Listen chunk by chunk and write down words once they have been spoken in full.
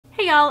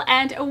Hey y'all,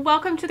 and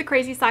welcome to the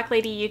Crazy Sock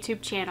Lady YouTube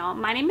channel.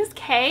 My name is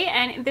Kay,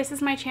 and this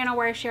is my channel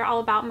where I share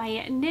all about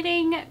my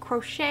knitting,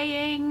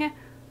 crocheting,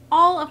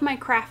 all of my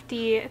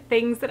crafty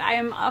things that I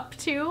am up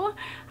to.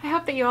 I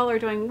hope that you all are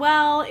doing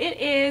well. It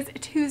is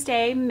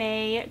Tuesday,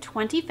 May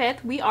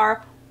 25th. We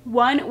are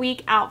 1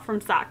 week out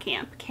from sock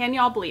camp. Can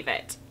y'all believe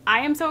it? I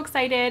am so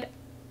excited.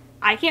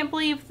 I can't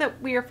believe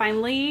that we are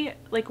finally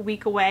like a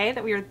week away,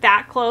 that we are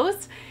that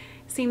close.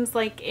 Seems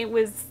like it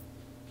was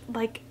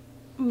like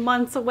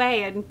months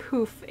away and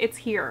poof, it's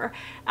here.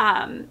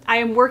 I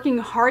am working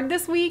hard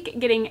this week,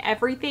 getting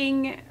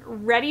everything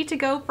ready to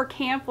go for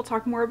camp. We'll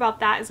talk more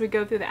about that as we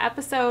go through the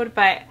episode,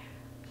 but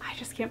I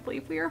just can't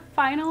believe we are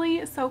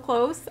finally so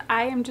close.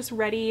 I am just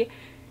ready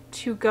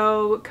to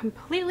go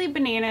completely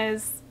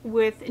bananas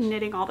with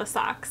knitting all the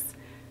socks,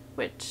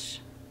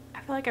 which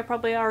I feel like I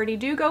probably already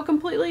do go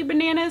completely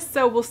bananas,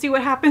 so we'll see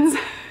what happens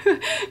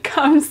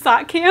come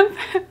sock camp.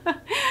 I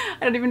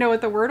don't even know what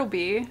the word will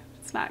be.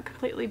 It's not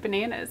completely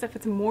bananas. If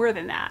it's more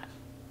than that,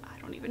 I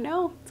don't even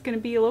know. It's gonna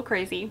be a little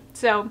crazy.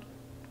 So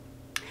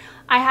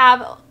I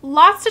have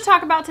lots to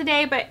talk about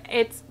today, but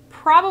it's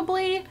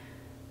probably,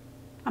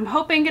 I'm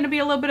hoping, gonna be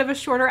a little bit of a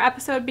shorter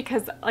episode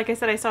because, like I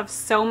said, I still have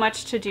so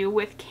much to do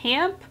with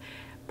camp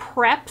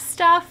prep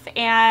stuff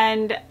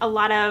and a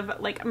lot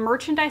of like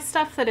merchandise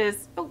stuff that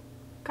is, oh,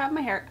 got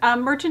my hair,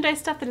 merchandise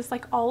stuff that is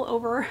like all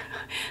over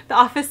the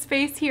office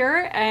space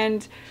here,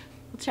 and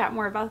we'll chat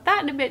more about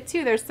that in a bit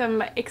too. There's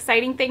some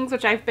exciting things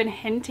which I've been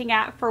hinting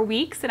at for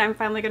weeks, and I'm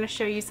finally going to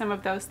show you some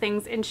of those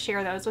things and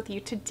share those with you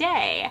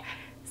today.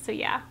 So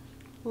yeah,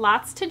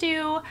 lots to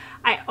do.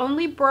 I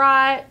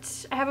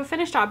have a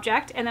finished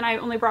object, and then I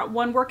only brought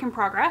one work in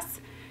progress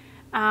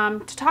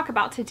to talk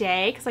about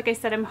today, because like I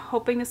said, I'm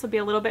hoping this will be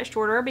a little bit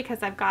shorter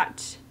because I've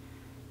got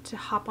to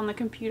hop on the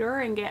computer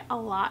and get a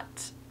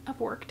lot of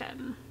work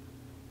done.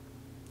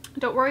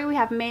 Don't worry, we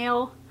have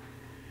mail.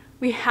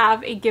 We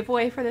have a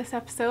giveaway for this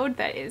episode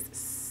that is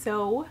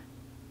so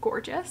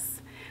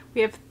gorgeous.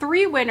 We have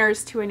 3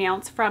 winners to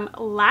announce from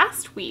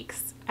last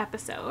week's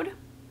episode.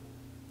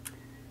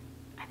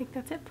 I think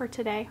that's it for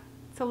today.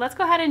 So let's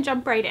go ahead and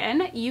jump right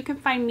in. You can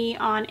find me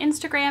on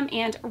Instagram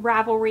and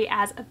Ravelry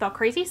as The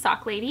Crazy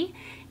Sock Lady.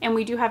 And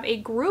we do have a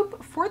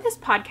group for this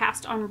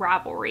podcast on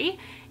Ravelry.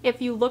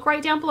 If you look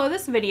right down below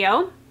this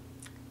video,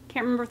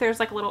 can't remember if there's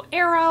like a little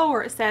arrow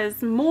or it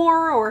says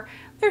more, or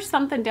there's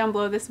something down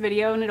below this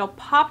video, and it'll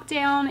pop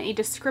down a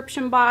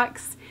description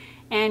box,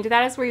 and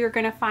that is where you're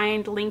going to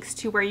find links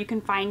to where you can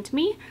find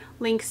me,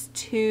 links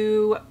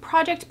to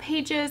project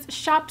pages,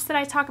 shops that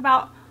I talk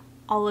about.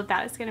 All of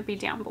that is going to be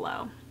down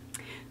below.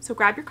 So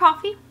grab your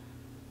coffee,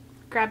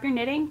 grab your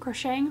knitting,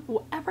 crocheting,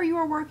 whatever you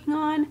are working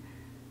on,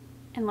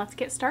 and let's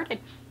get started.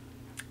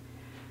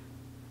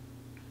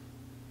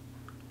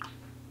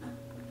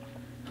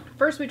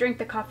 First we drink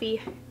the coffee,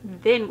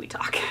 then we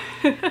talk.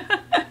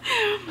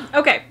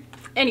 Okay,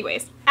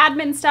 anyways,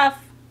 admin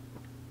stuff.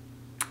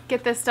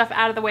 Get this stuff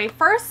out of the way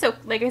first. So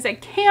like I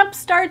said, camp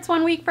starts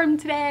 1 week from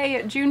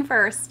today, June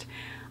 1st.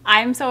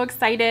 I'm so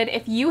excited.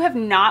 If you have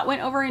not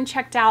went over and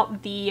checked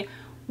out the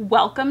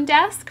welcome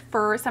desk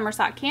for Summer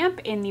Sock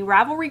Camp in the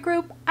Ravelry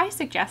group, I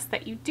suggest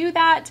that you do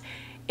that.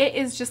 It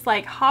is just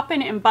like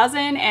hopping and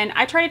buzzing, and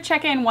I try to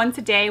check in once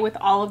a day with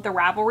all of the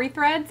Ravelry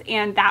threads,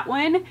 and that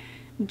one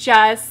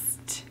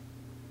just,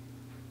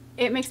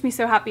 it makes me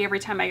so happy every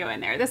time I go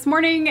in there. This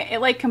morning, it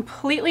like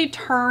completely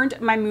turned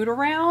my mood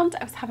around.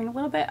 I was having a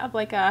little bit of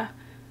like a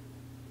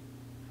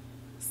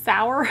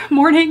sour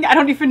morning. I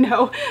don't even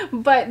know.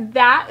 But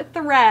that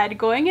thread,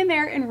 going in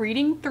there and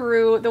reading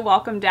through the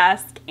welcome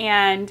desk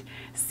and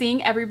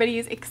seeing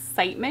everybody's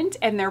excitement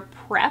and their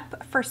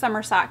prep for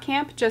Summer Sock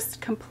Camp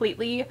just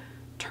completely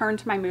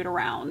turned my mood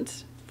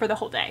around for the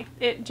whole day.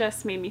 It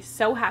just made me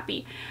so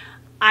happy.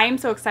 I am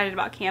so excited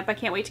about camp. I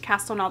can't wait to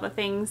cast on all the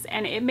things,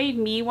 and it made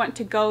me want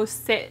to go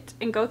sit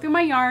and go through my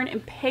yarn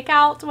and pick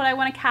out what I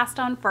want to cast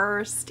on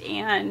first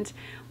and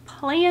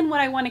plan what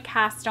I want to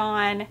cast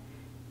on.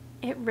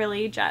 It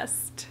really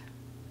just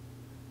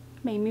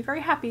made me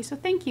very happy. So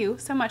thank you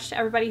so much to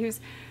everybody who's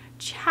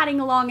chatting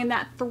along in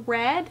that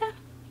thread.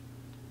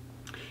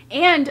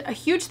 And a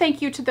huge thank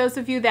you to those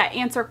of you that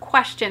answer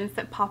questions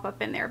that pop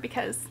up in there,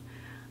 because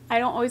I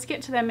don't always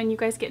get to them and you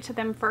guys get to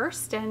them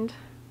first, and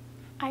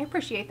I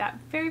appreciate that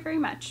very, very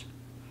much.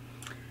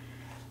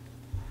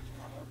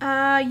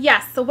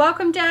 Yes, the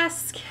welcome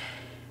desk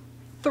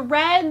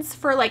threads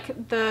for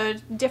like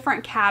the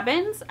different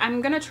cabins.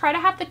 I'm gonna try to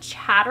have the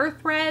chatter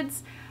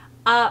threads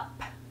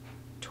up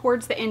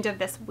towards the end of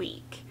this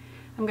week.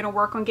 I'm gonna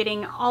work on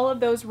getting all of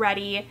those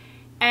ready.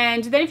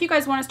 And then if you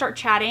guys want to start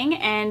chatting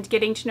and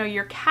getting to know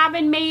your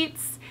cabin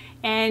mates,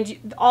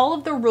 and all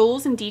of the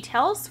rules and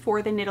details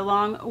for the knit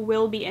along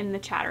will be in the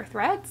chatter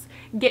threads.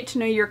 Get to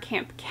know your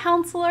camp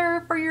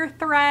counselor for your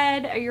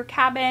thread or your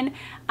cabin.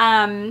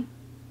 Then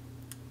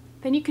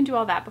you can do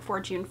all that before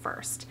June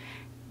 1st.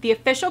 The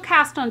official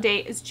cast on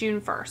date is June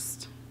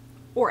 1st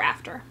or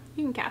after.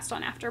 You can cast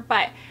on after,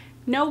 but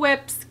no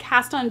whips,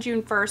 cast on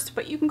June 1st,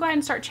 but you can go ahead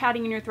and start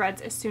chatting in your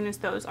threads as soon as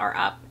those are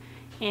up.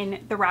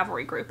 in the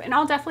Ravelry group. And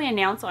I'll definitely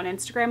announce on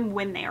Instagram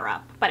when they are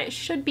up, but it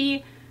should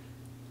be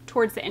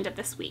towards the end of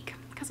this week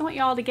because I want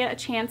y'all to get a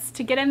chance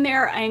to get in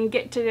there and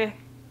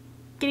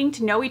getting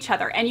to know each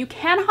other. And you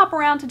can hop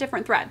around to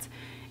different threads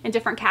and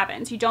different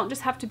cabins. You don't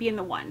just have to be in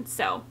the one.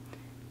 So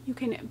you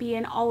can be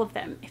in all of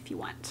them if you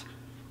want.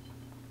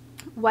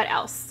 What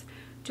else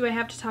do I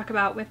have to talk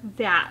about with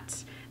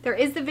that? There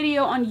is the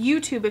video on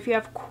YouTube. If you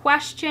have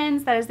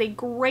questions, that is a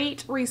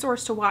great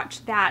resource to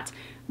watch that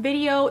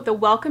video. The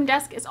welcome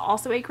desk is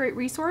also a great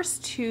resource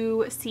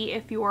to see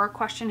if your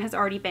question has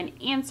already been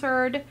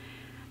answered.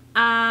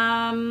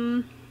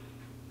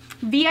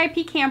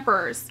 VIP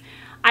campers.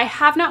 I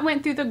have not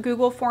went through the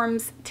Google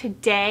Forms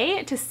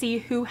today to see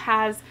who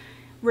has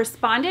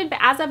responded, but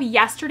as of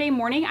yesterday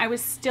morning, I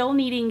was still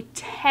needing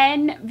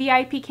 10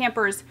 VIP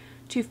campers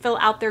to fill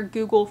out their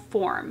Google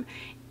form.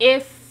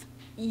 If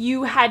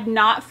you had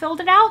not filled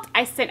it out,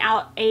 I sent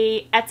out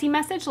a Etsy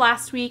message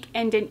last week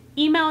and an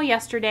email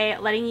yesterday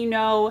letting you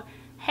know,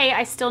 hey,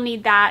 I still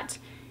need that.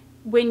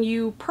 When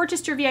you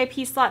purchased your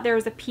VIP slot, there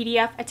was a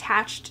PDF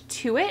attached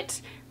to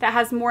it that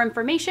has more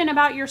information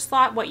about your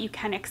slot, what you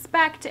can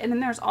expect, and then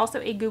there's also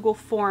a Google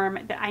form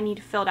that I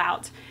need filled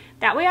out.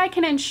 That way I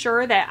can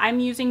ensure that I'm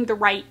using the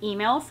right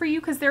email for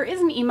you, because there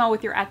is an email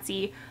with your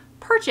Etsy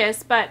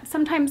purchase, but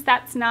sometimes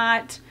that's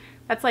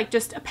like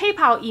just a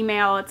PayPal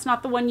email. It's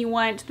not the one you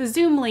want the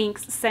Zoom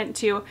links sent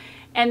to.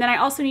 And then I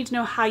also need to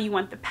know how you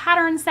want the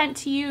pattern sent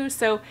to you.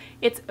 So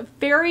it's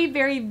very,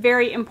 very,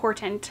 very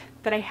important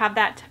that I have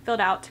that filled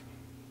out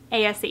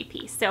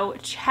ASAP. So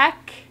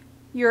check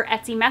your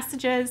Etsy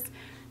messages,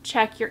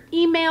 check your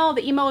email.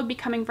 The email would be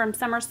coming from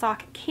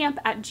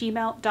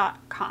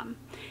summersockcamp@gmail.com.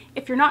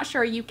 If you're not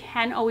sure, you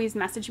can always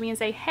message me and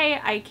say,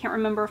 hey, I can't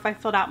remember if I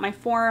filled out my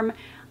form.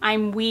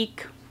 I'm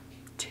week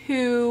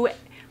 2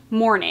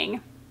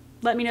 morning.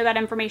 Let me know that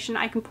information.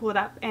 I can pull it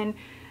up and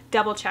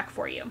double check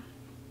for you.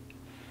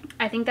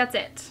 I think that's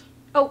it.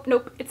 Oh,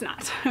 nope, it's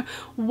not.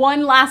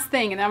 One last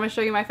thing, and then I'm gonna show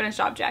you my finished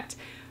object.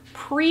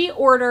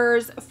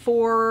 Pre-orders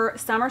for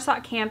Summer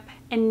Sock Camp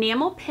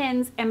enamel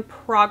pins and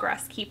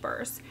progress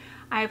keepers.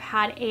 I've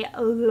had a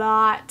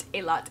lot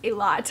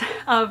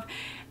of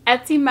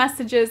Etsy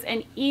messages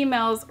and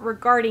emails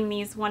regarding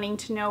these, wanting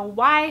to know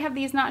why have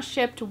these not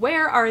shipped,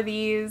 where are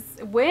these,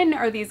 when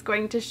are these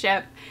going to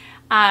ship.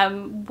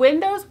 When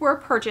those were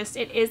purchased,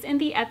 it is in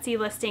the Etsy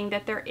listing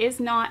that there is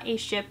not a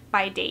ship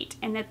by date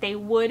and that they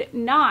would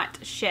not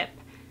ship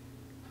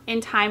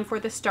in time for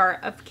the start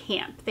of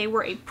camp. They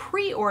were a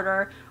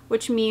pre-order,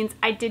 which means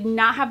I did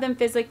not have them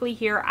physically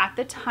here at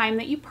the time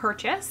that you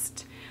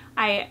purchased.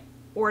 I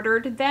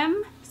ordered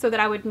them so that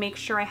I would make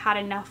sure I had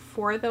enough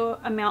for the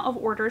amount of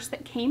orders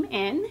that came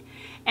in,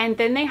 and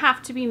then they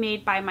have to be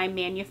made by my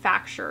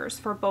manufacturers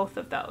for both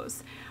of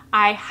those.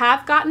 I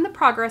have gotten the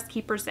progress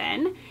keepers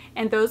in,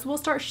 and those will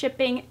start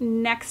shipping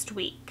next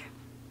week.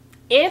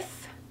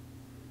 If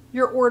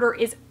your order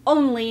is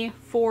only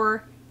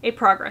for a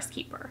progress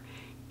keeper.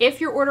 If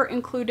your order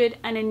included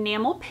an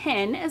enamel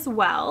pin as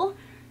well,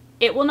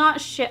 it will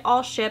not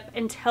all ship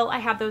until I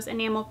have those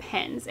enamel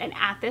pins, and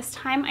at this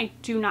time I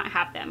do not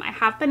have them. I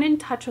have been in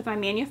touch with my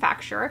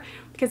manufacturer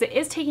because it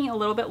is taking a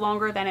little bit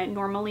longer than it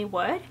normally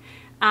would,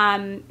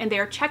 and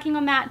they're checking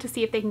on that to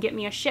see if they can get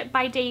me a ship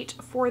by date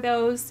for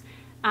those.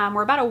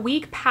 We're about a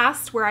week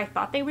past where I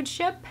thought they would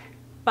ship,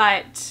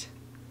 but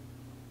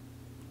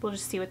we'll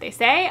just see what they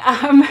say.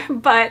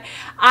 But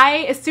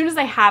as soon as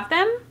I have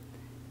them,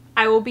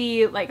 I will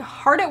be like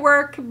hard at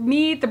work.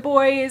 Me, the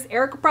boys,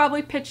 Eric will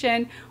probably pitch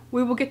in.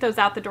 We will get those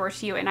out the door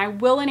to you, and I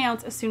will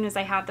announce as soon as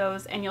I have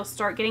those, and you'll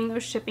start getting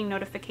those shipping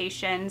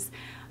notifications.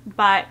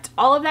 But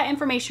all of that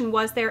information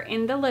was there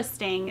in the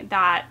listing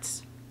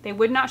that they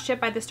would not ship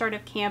by the start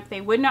of camp.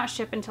 They would not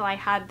ship until I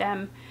had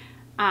them.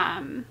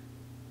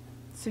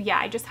 So yeah,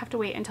 I just have to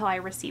wait until I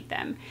receive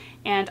them.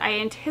 And I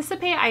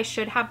anticipate I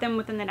should have them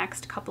within the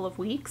next couple of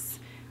weeks.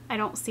 I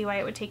don't see why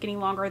it would take any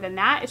longer than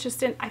that. It's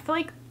just, I feel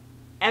like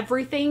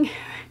everything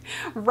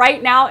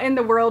right now in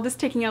the world is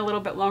taking a little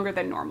bit longer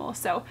than normal.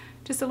 So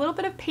just a little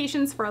bit of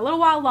patience for a little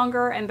while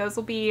longer, and those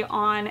will be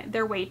on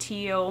their way to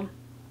you.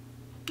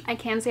 I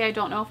can say I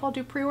don't know if I'll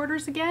do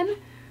pre-orders again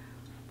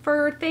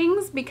for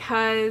things,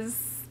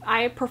 because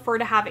I prefer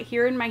to have it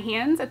here in my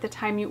hands at the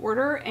time you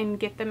order and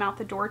get them out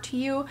the door to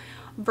you,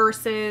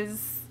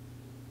 versus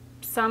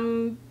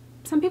some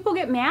people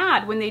get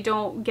mad when they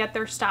don't get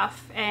their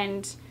stuff,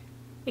 and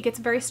it gets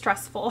very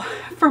stressful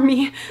for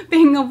me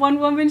being a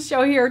one-woman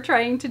show here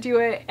trying to do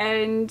it,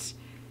 and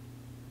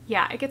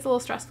yeah, it gets a little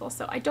stressful.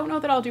 So I don't know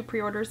that I'll do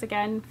pre-orders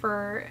again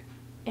for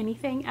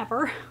anything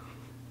ever.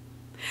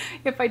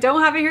 If I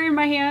don't have it here in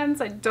my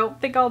hands, I don't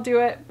think I'll do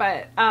it,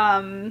 but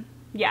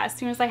yeah, as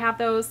soon as I have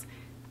those,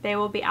 they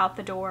will be out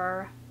the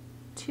door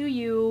to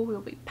you.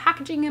 We'll be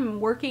packaging them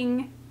and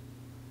working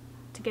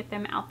to get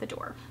them out the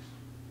door.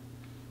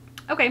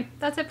 Okay,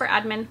 that's it for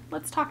admin.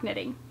 Let's talk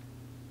knitting.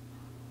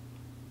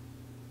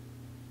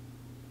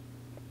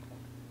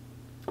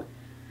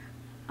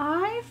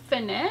 I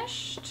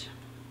finished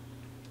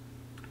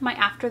my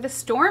After the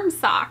Storm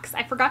socks.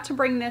 I forgot to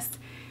bring this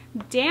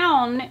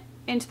down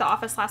into the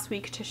office last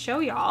week to show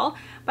y'all,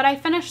 but I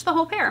finished the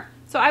whole pair.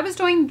 So I was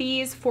doing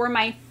these for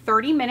my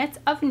 30 minutes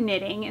of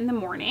knitting in the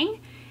morning.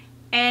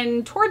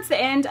 And towards the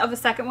end of the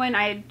second one,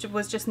 I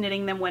was just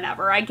knitting them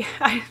whenever.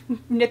 I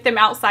knit them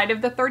outside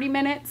of the 30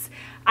 minutes.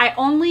 I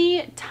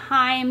only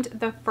timed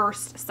the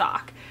first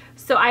sock.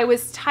 So I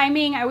was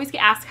timing, I always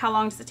get asked how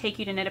long does it take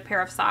you to knit a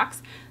pair of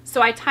socks.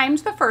 So I timed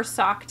the first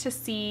sock to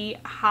see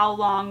how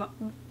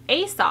long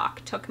a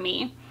sock took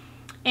me.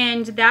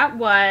 And that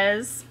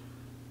was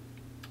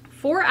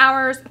 4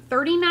 hours,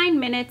 39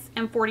 minutes,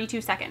 and 42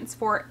 seconds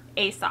for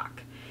a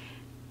sock.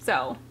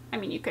 So, I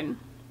mean, you can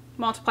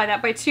multiply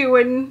that by 2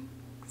 and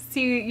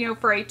see, you know,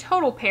 for a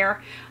total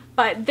pair.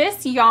 But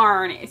this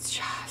yarn is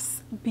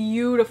just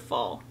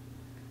beautiful.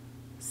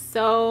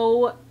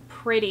 So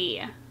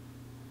pretty.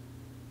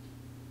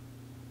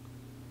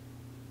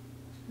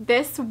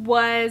 This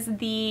was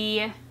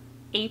the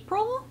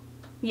April?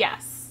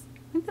 Yes,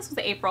 I think this was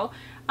the April.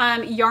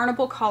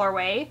 Yarnable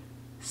colorway.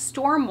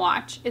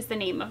 Stormwatch is the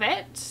name of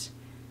it.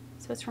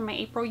 So it's from my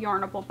April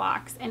Yarnable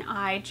box, and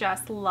I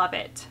just love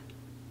it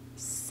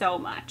so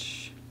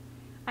much.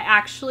 I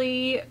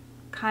actually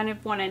kind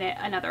of want to knit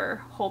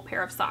another whole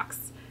pair of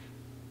socks.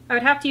 I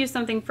would have to use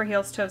something for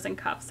heels, toes, and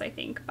cuffs, I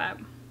think, but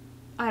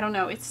I don't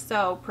know. It's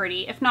so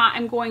pretty. If not,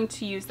 I'm going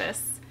to use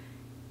this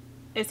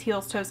as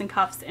heels, toes, and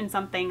cuffs in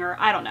something, or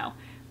I don't know.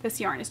 This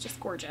yarn is just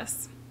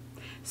gorgeous.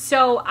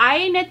 So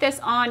I knit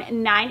this on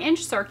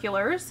 9-inch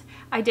circulars.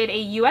 I did a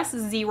US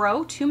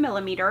 0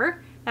 2mm.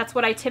 That's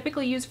what I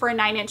typically use for a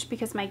 9-inch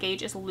because my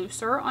gauge is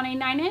looser on a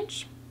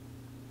 9-inch.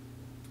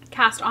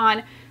 Cast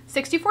on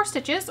 64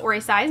 stitches, or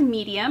a size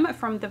medium,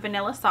 from the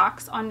Vanilla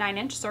Socks on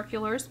 9-inch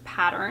circulars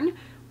pattern,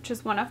 which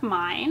is one of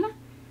mine.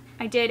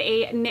 I did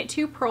a knit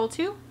to, purl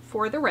to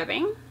for the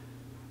ribbing.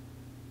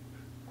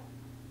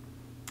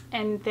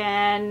 And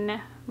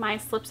then my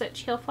slip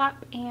stitch, heel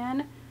flap,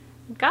 and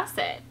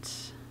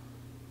gusset.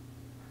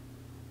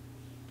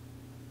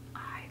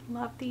 I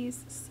love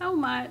these so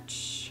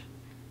much.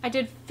 I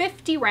did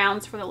 50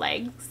 rounds for the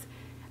legs.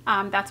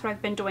 That's what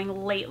I've been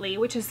doing lately,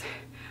 which is,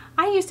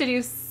 I used to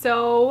do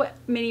so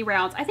many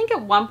rounds. I think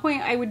at one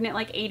point I would knit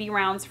like 80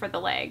 rounds for the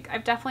leg.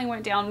 I've definitely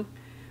went down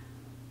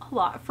a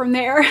lot from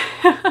there.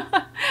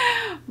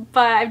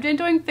 But I've been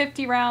doing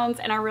 50 rounds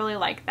and I really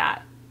like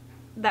that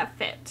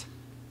fit.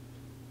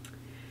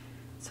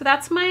 So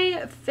that's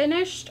my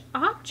finished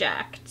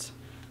object.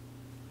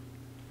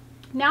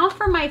 Now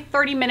for my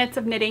 30 minutes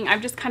of knitting,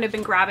 I've just kind of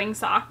been grabbing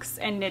socks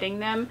and knitting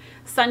them.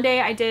 Sunday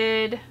I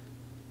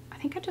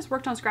think I just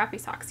worked on scrappy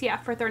socks, yeah,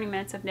 for 30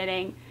 minutes of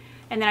knitting.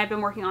 And then I've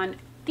been working on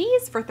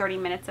these for 30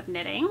 minutes of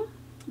knitting.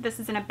 This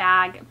is in a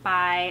bag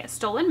by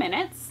Stolen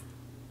Minutes.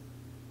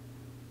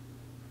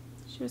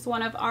 She was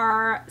one of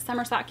our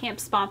Summer Sock Camp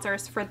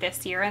sponsors for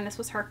this year, and this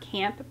was her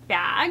camp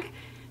bag.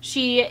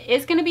 She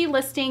is going to be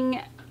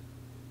listing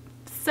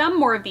some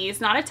more of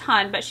these, not a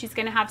ton, but she's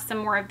going to have some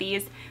more of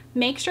these.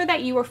 Make sure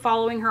that you are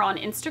following her on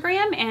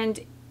Instagram, and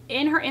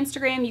in her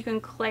Instagram you can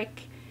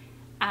click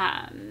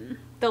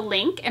the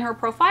link in her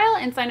profile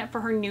and sign up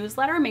for her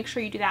newsletter. Make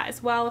sure you do that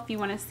as well if you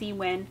want to see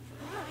when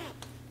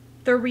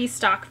the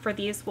restock for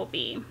these will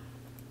be.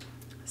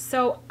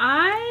 So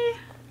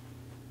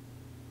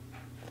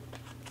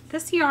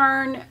this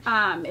yarn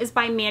is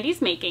by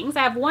Mandy's Makings.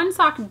 I have one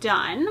sock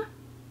done.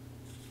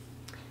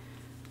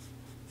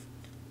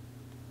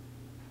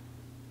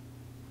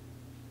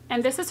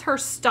 And this is her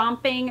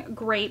Stomping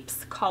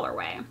Grapes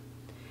colorway.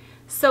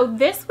 So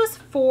this was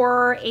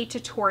for a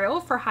tutorial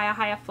for Hiya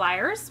Hiya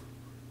Flyers.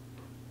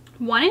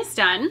 One is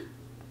done.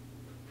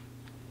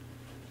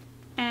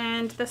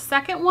 And the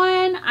second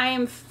one, I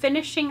am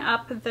finishing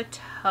up the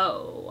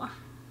toe.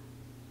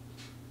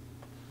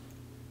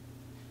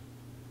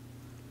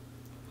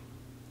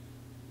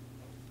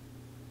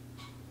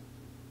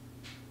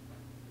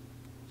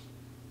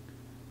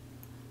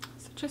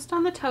 So just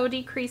on the toe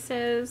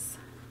decreases.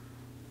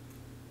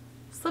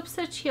 Slip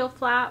stitch, heel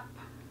flap.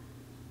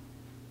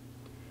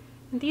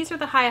 And these are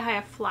the Hiya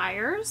Hiya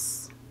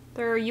Flyers.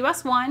 They're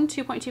US 1,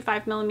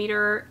 2.25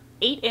 millimeter,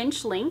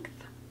 8-inch length.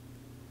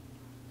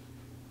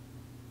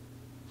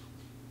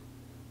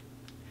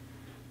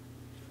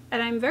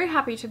 And I'm very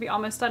happy to be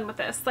almost done with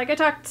this. Like I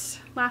talked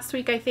last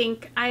week, I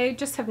think, I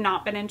just have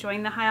not been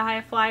enjoying the Hiya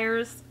Hiya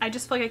Flyers. I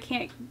just feel like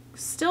I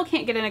still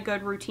can't get in a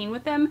good routine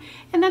with them.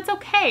 And that's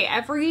okay.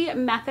 Every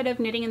method of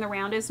knitting in the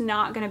round is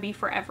not going to be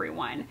for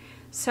everyone.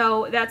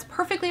 So that's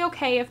perfectly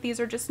okay if these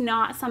are just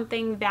not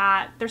something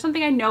that, there's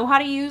something I know how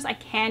to use, I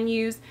can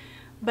use,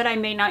 but I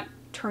may not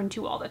turn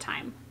to all the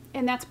time.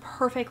 And that's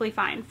perfectly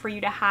fine for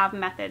you to have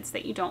methods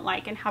that you don't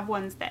like and have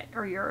ones that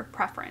are your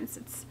preference.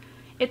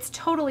 It's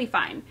totally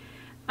fine.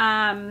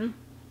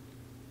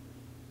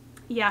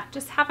 Yeah,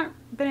 just haven't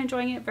been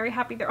enjoying it. Very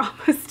happy they're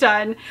almost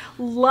done.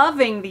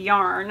 Loving the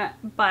yarn,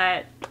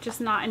 but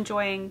just not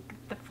enjoying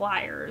the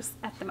flyers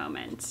at the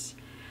moment.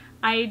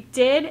 I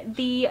did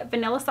the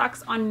Vanilla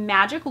Socks on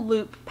Magic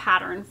Loop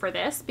pattern for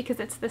this because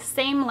it's the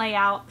same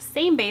layout,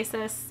 same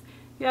basis.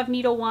 You have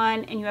needle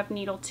 1 and you have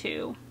needle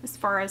 2 as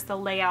far as the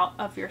layout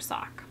of your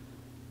sock.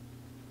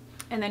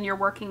 And then you're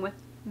working with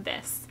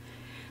this.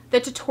 The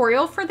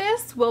tutorial for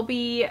this will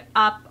be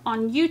up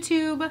on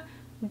YouTube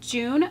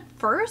June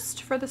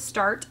 1st for the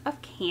start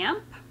of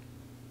camp.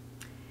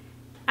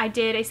 I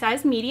did a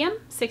size medium,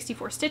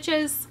 64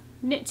 stitches,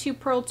 knit 2,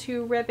 purl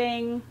 2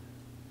 ribbing.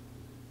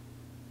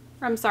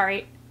 I'm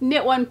sorry,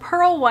 knit 1,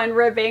 purl 1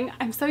 ribbing.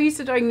 I'm so used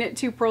to doing knit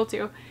 2, purl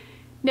 2.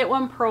 Knit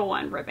 1, purl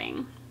 1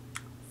 ribbing.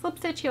 Slip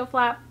stitch, heel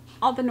flap,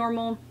 all the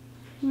normal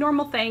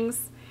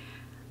things.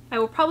 I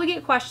will probably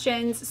get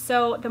questions.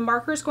 So the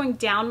marker is going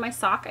down my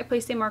sock. I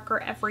place a marker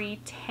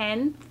every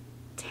 10th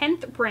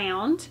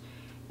round,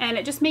 and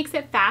it just makes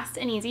it fast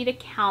and easy to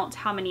count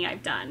how many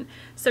I've done.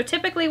 So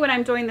typically when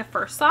I'm doing the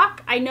first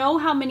sock, I know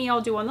how many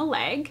I'll do on the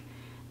leg.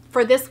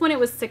 For this one, it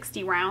was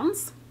 60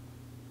 rounds.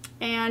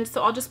 And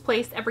so I'll just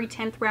place every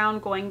 10th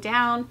round going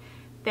down.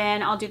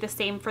 Then I'll do the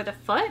same for the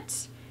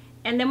foot.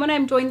 And then when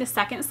I'm doing the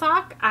second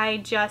sock, I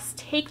just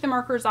take the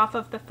markers off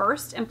of the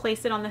first and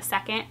place it on the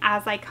second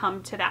as I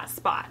come to that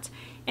spot.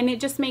 And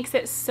it just makes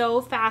it so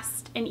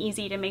fast and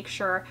easy to make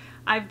sure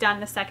I've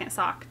done the second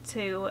sock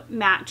to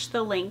match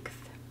the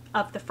length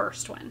of the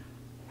first one.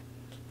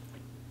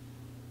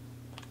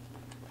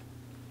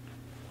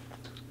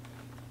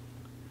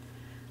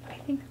 I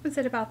think that was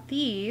it about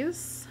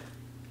these.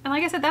 And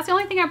like I said, that's the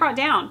only thing I brought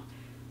down.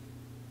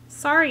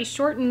 Sorry,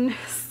 short and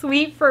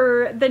sweet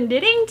for the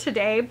knitting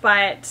today,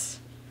 but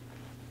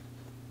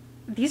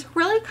these are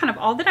really kind of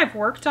all that I've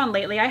worked on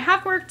lately. I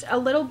have worked a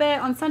little bit.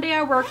 On Sunday,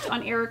 I worked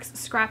on Eric's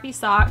scrappy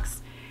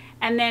socks,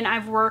 and then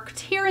I've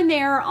worked here and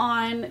there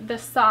on the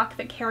sock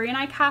that Carrie and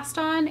I cast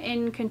on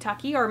in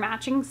Kentucky, or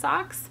matching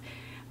socks.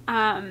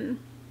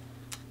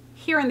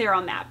 Here and there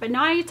on that, but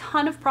not a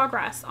ton of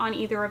progress on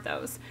either of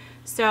those.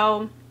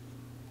 So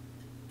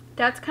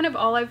that's kind of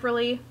all I've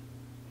really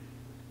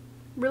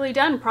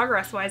done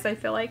progress wise, I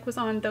feel like, was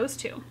on those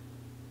two.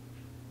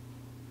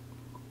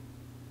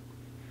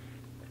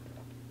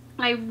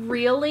 I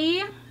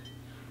really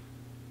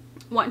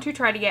want to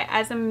try to get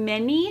as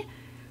many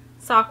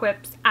sock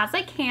whips as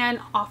I can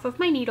off of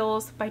my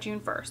needles by June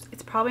 1st.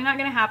 It's probably not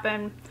going to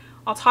happen.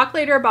 I'll talk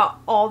later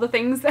about all the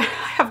things that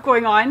I have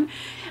going on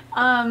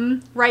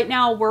right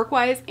now,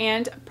 work-wise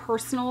and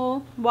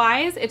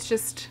personal-wise. It's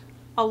just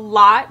a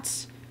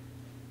lot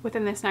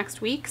within this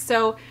next week,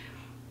 so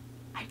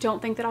I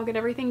don't think that I'll get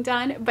everything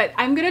done, but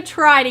I'm gonna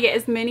try to get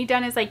as many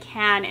done as I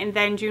can, and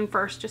then June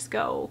 1st just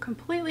go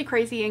completely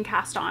crazy and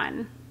cast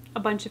on a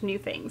bunch of new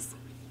things.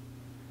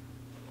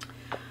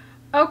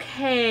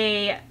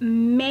 Okay,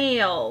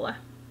 mail.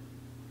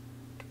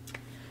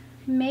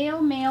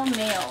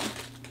 I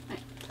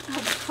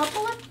have a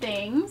couple of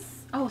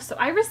things. Oh, so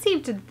I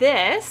received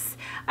this.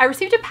 I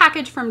received a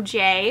package from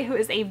Jay, who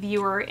is a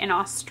viewer in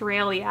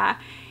Australia,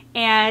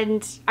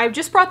 and I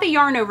just brought the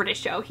yarn over to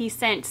show. He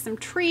sent some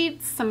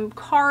treats, some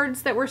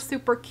cards that were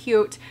super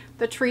cute.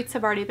 The treats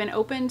have already been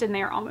opened and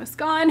they're almost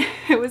gone.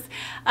 It was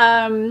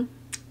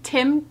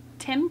Tim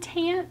Tams,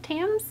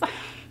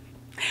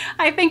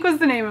 I think was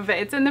the name of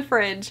it. It's in the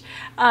fridge.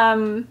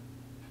 They're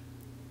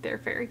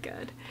very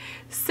good.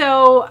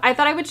 So I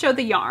thought I would show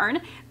the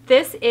yarn.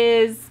 This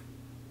is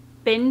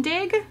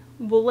Bendig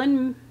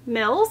Woolen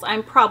Mills.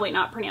 I'm probably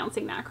not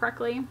pronouncing that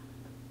correctly.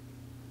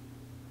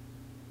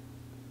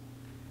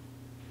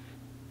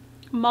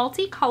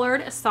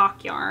 Multicolored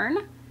sock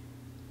yarn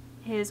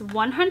is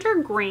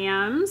 100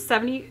 grams,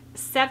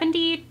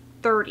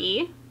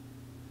 70-30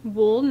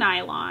 wool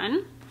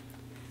nylon.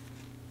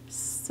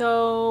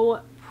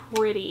 So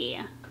pretty.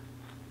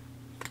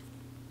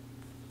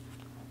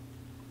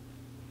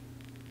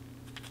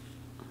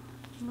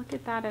 Look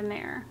at that in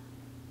there.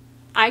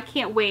 I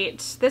can't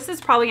wait. This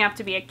is probably gonna have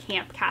to be a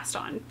camp cast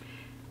on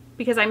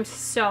because I'm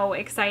so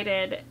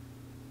excited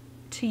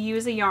to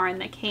use a yarn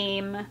that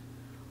came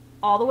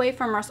all the way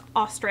from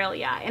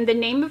Australia, and the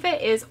name of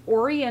it is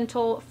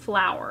Oriental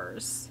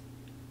Flowers.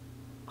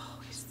 Oh,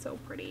 it's so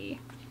pretty.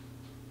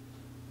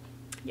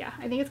 Yeah,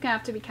 I think it's gonna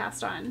have to be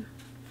cast on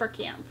for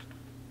camp.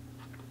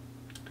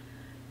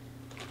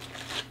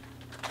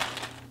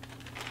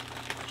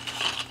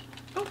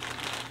 Oh,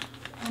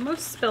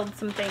 almost spilled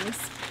some things.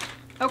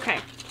 Okay.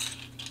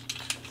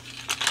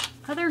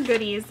 Other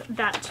goodies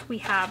that we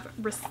have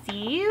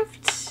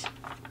received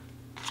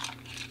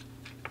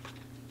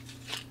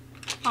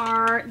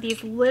are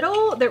these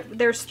little,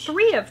 there's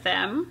 3 of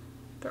them.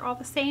 They're all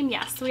the same.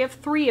 Yes, so we have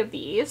 3 of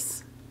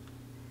these.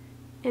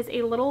 Is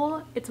a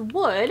little, it's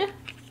wood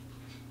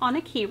on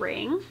a key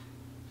ring.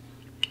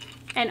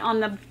 And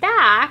on the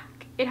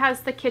back, it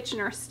has the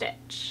Kitchener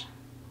stitch.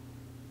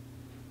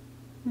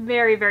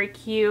 Very, very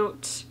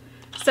cute.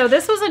 So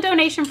this was a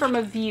donation from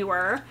a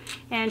viewer,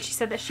 and she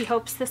said that she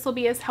hopes this will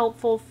be as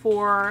helpful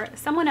for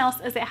someone else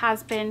as it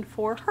has been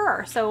for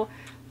her. So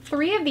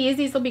 3 of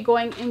these will be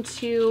going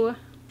into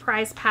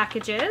prize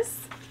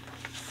packages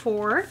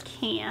for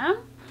camp.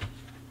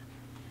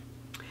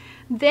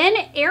 Then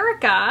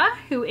Erica,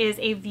 who is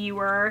a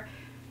viewer,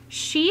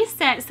 she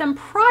sent some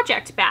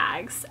project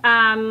bags.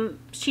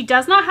 She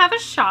does not have a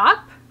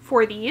shop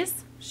for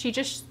these. She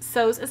just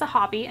sews as a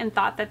hobby and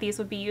thought that these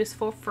would be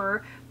useful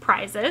for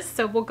prizes.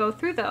 So we'll go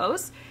through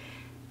those.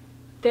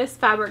 This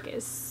fabric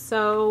is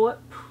so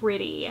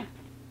pretty.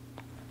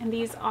 And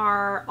these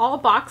are all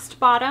boxed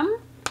bottom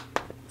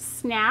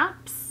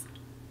snaps.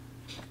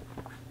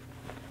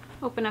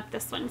 Open up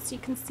this one so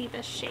you can see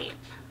the shape.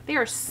 They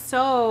are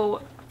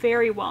so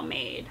very well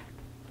made.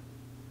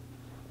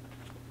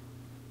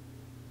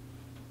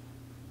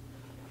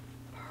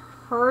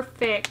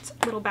 Perfect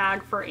little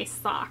bag for a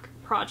sock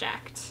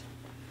project.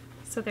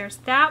 So there's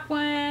that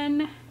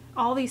one.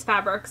 All these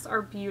fabrics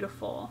are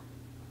beautiful.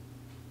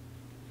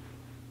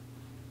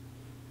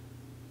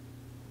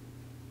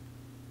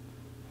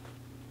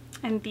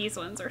 And these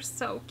ones are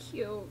so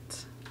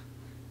cute.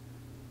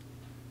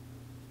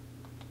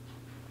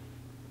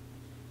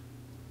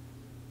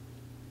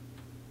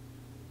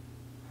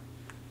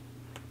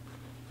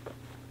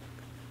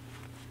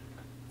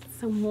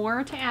 So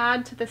more to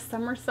add to the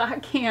summer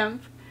sock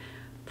camp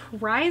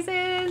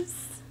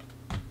prizes.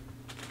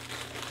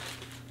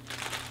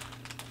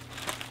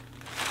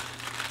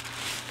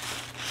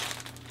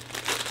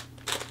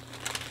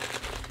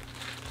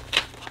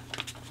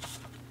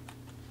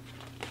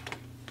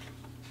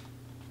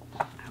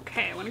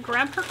 Okay, I want to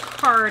grab her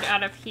card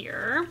out of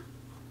here.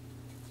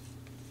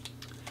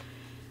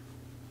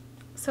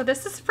 So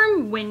this is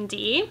from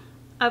Wendy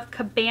of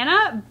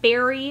Cabana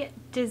Berry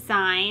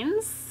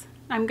Designs.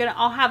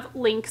 I'll have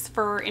links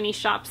for any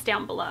shops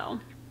down below.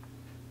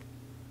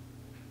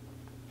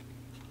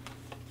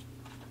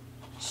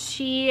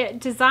 She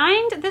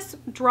designed this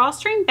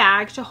drawstring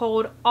bag to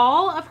hold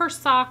all of her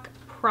sock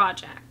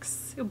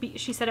projects.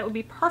 She said it would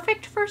be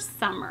perfect for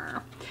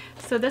summer.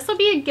 So this will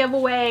be a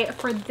giveaway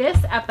for this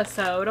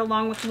episode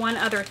along with one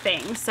other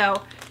thing.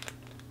 So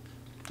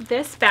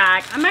this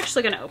bag, I'm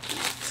actually going to open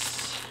it.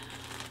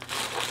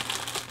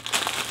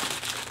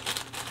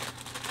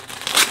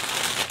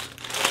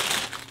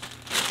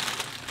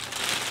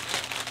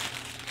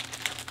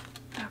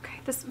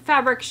 This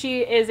fabric,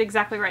 she is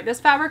exactly right. This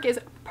fabric is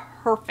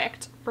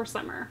perfect for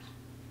summer.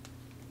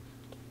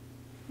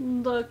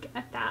 Look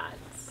at that.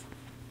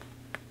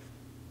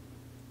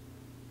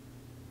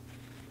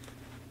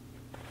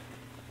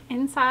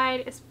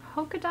 Inside is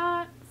polka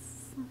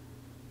dots.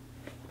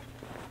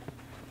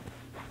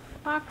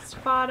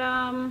 Boxed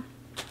bottom.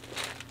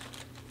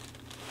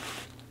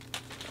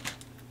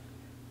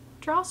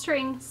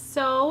 Drawstring,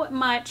 so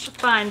much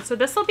fun. So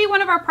this will be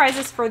one of our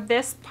prizes for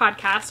this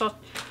podcast.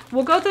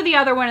 We'll go through the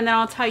other one and then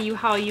I'll tell you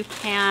how you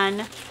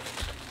can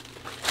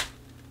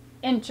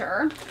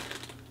enter.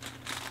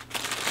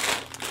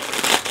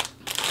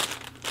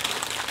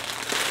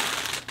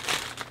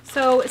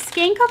 So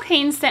Skein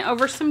Cocaine sent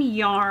over some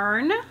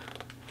yarn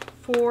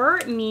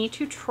for me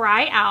to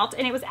try out,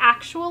 and it was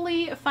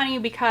actually funny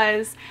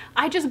because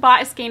I just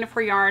bought a skein of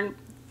her yarn,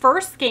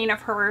 first skein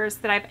of hers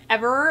that I've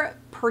ever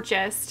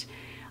purchased,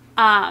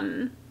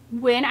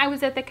 when I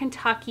was at the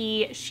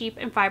Kentucky Sheep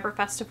and Fiber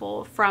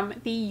Festival from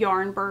the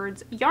Yarn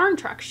Birds yarn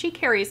truck. She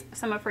carries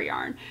some of her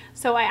yarn.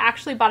 So I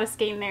actually bought a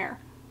skein there.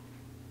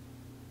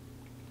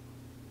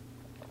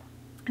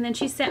 And then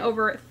she sent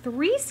over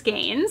 3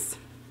 skeins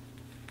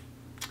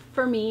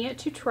for me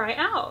to try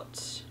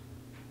out.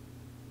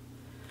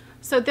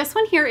 So this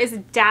one here is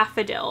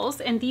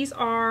Daffodils, and these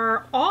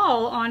are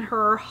all on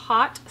her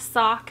hot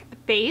sock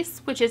base,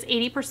 which is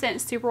 80%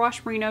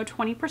 superwash merino,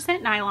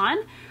 20%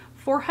 nylon.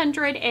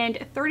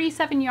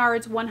 437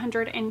 yards,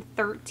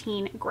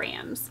 113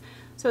 grams.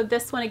 So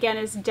this one again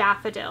is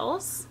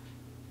Daffodils.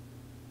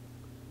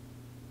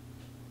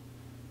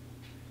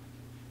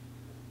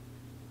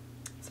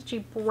 Such a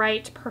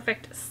bright,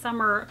 perfect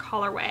summer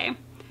colorway.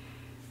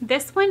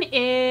 This one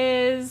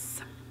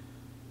is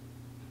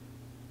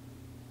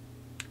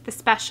the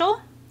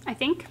special, I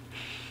think.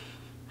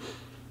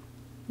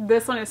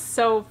 This one is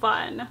so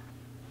fun.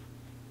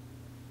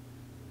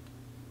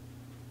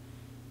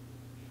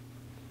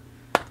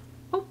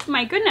 Oh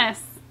my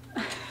goodness.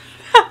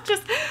 That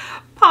just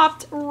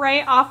popped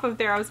right off of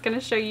there. I was going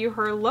to show you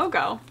her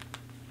logo.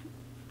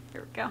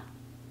 There we go.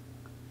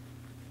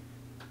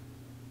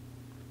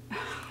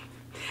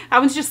 I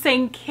was just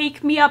saying,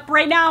 cake me up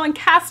right now and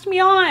cast me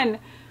on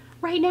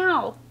right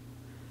now.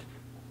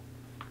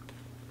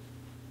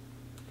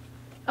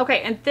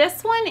 Okay, and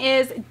this one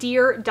is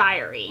Dear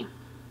Diary.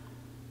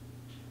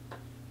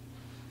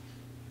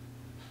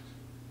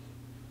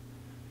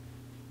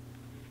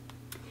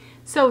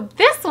 So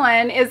this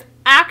one is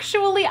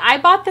actually, I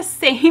bought the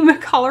same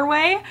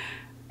colorway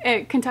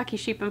at Kentucky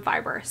Sheep and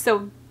Fiber.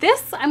 So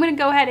this I'm going to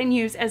go ahead and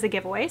use as a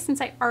giveaway since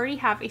I already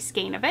have a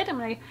skein of it. I'm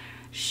going to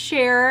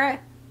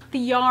share the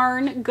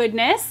yarn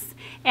goodness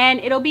and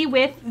it'll be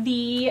with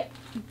the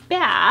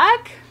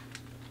bag.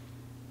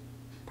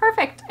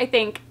 Perfect, I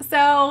think.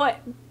 So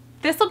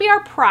this will be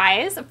our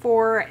prize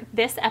for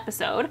this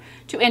episode.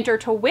 To enter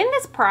to win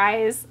this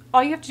prize,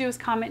 all you have to do is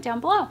comment down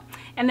below.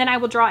 And then I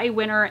will draw a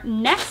winner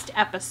next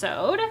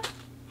episode,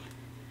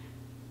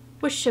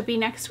 which should be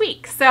next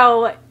week.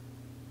 So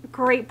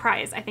great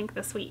prize, I think,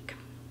 this week.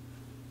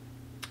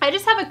 I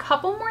just have a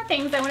couple more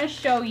things I want to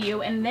show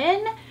you, and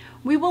then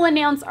we will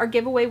announce our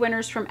giveaway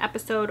winners from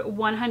episode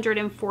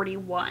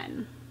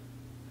 141.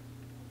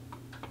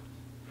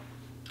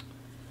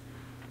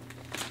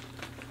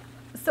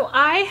 So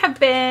I have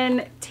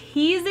been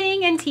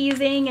teasing and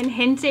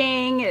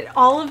hinting at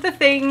all of the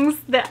things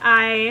that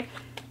I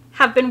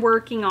have been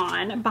working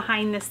on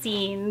behind the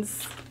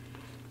scenes,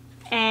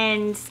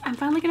 and I'm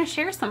finally going to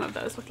share some of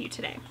those with you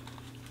today.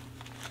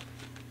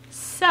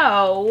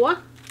 So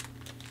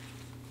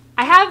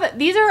I have,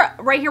 these are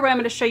right here, what I'm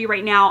going to show you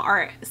right now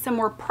are some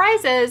more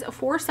prizes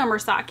for Summer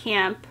Sock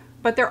Camp,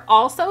 but they're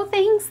also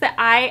things that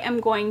I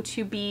am going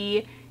to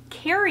be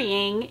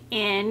carrying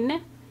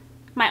in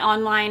my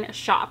online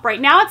shop. Right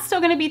now it's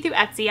still going to be through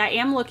Etsy. I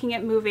am looking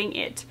at moving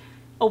it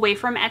away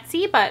from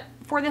Etsy, but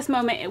for this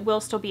moment it will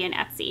still be in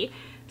Etsy.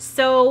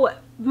 So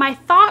my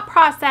thought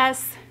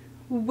process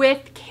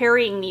with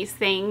carrying these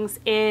things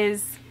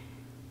is,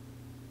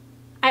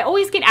 I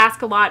always get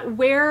asked a lot,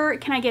 where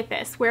can I get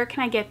this? Where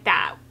can I get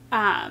that?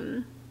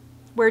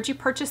 Where'd you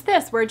purchase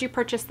this? Where'd you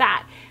purchase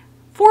that?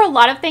 For a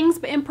lot of things,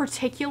 but in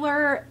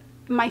particular,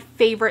 my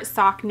favorite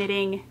sock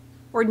knitting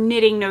or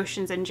knitting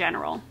notions in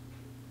general.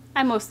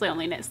 I mostly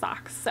only knit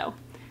socks, so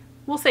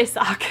we'll say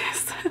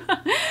socks.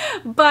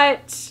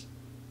 But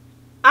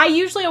I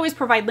usually always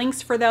provide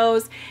links for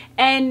those,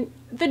 and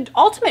the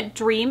ultimate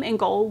dream and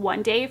goal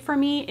one day for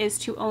me is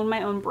to own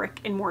my own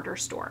brick and mortar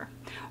store.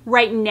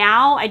 Right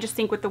now, I just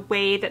think with the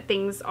way that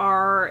things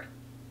are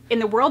in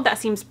the world, that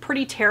seems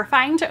pretty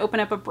terrifying to open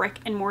up a brick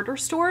and mortar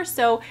store.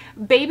 So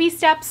baby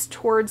steps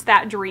towards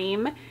that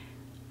dream.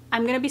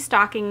 I'm going to be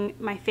stocking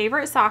my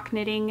favorite sock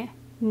knitting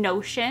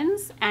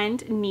notions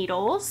and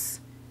needles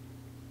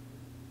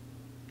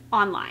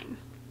online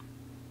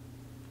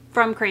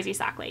from Crazy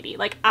Sock Lady.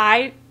 Like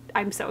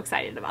I'm so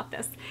excited about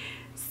this.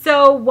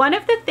 So one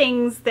of the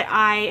things that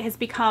has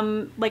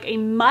become like a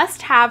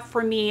must-have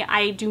for me,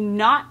 I do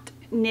not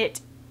knit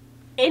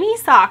any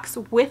socks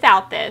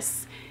without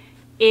this,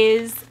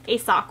 is a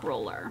sock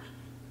roller.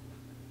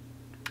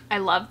 I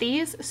love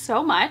these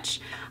so much.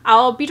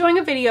 I'll be doing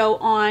a video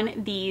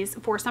on these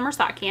for Summer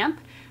Sock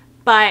Camp,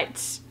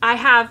 but I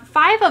have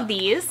 5 of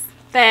these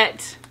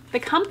that the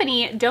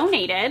company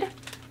donated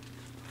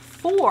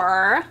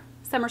for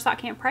Summer Sock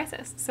Camp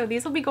prizes. So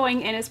these will be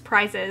going in as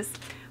prizes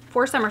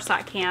for Summer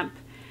Sock Camp.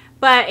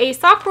 But a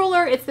sock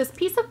roller, it's this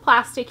piece of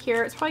plastic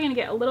here. It's probably gonna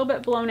get a little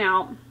bit blown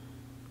out.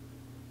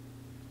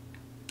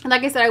 And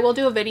like I said, I will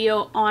do a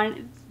video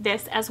on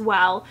this as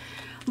well.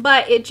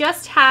 But it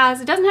just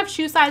has, it doesn't have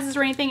shoe sizes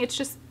or anything. It's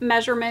just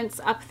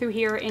measurements up through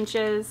here,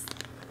 inches.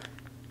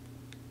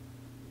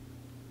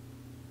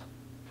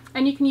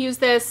 And you can use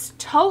this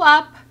toe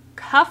up,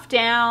 cuff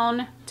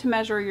down to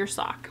measure your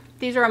sock.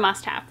 These are a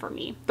must-have for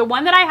me. The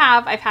one that I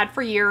have, I've had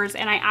for years,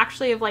 and I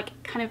actually have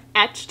like kind of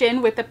etched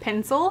in with a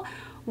pencil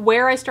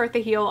where I start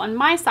the heel on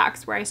my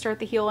socks, where I start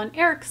the heel on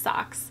Eric's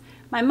socks,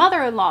 my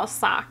mother-in-law's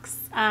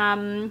socks,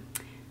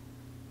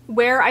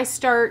 where I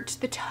start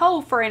the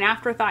toe for an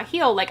afterthought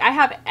heel. Like I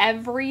have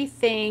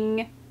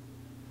everything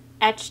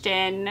etched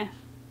in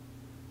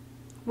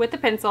with the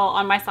pencil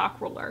on my sock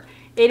roller.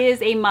 It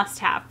is a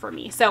must-have for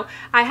me. So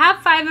I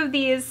have 5 of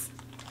these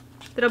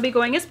that'll be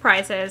going as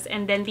prizes,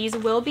 and then these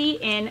will be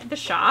in the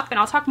shop, and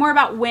I'll talk more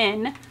about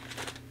when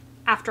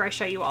after I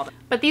show you all.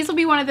 But these will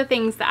be one of the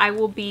things that I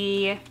will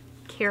be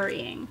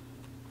carrying.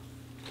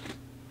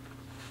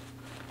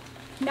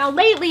 Now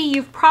lately,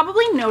 you've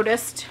probably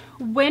noticed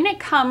when it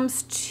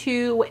comes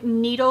to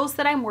needles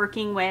that I'm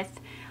working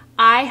with,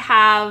 I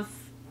have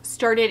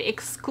started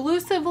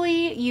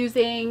exclusively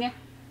using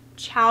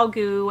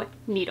ChiaoGoo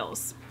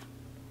needles.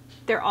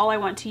 They're all I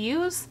want to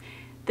use.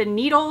 The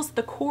needles,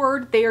 the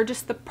cord, they are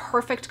just the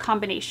perfect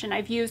combination.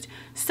 I've used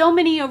so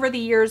many over the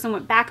years and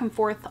went back and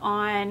forth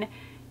on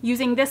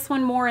using this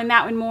one more and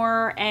that one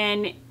more,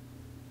 and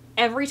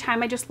every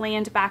time I just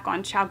land back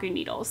on ChiaoGoo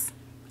needles.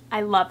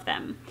 I love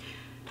them.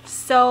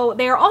 So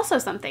they are also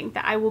something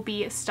that I will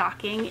be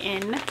stocking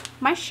in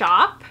my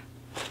shop.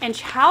 And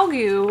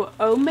ChiaoGoo,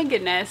 oh my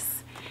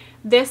goodness,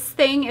 this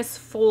thing is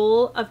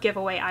full of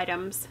giveaway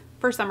items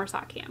for Summer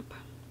Sock Camp.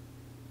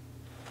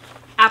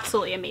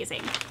 Absolutely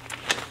amazing.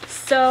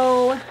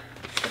 So,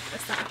 get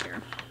this out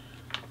here.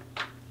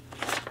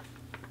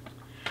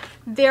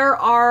 There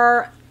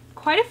are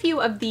quite a few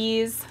of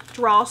these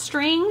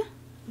drawstring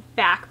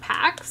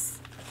backpacks.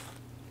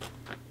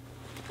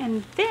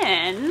 And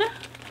then,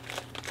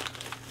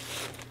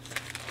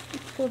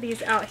 pull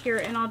these out here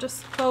and I'll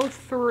just go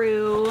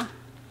through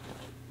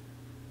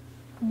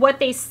what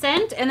they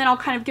sent, and then I'll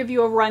kind of give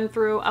you a run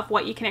through of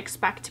what you can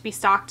expect to be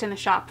stocked in the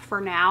shop for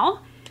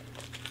now.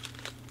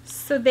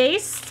 So they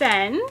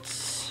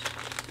sent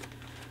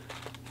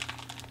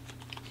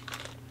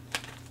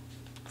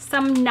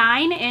some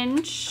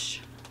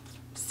 9-inch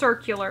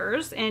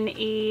circulars in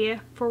a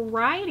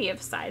variety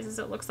of sizes,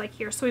 it looks like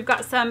here. So we've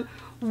got some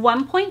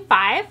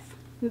 1.5,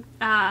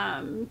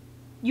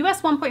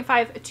 US 1.5,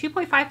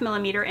 2.5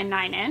 millimeter and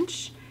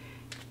 9-inch,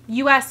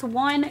 US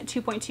 1,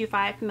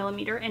 2.25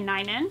 millimeter and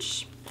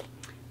 9-inch.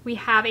 We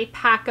have a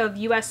pack of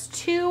US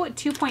 2,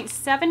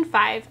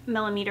 2.75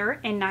 millimeter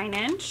and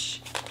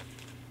 9-inch.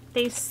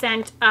 They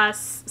sent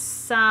us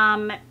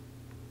some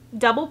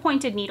double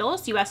pointed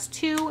needles, US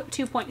 2,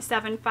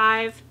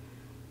 2.75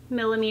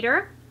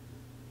 millimeter.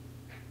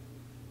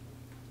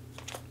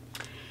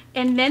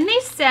 And then they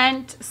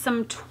sent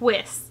some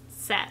twist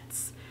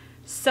sets.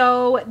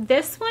 So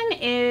this one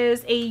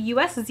is a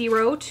US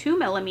 0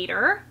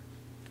 2mm.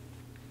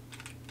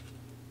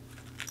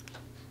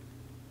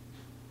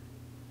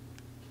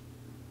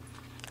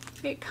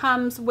 It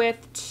comes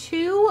with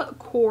 2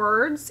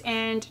 cords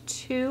and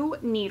 2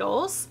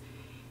 needles,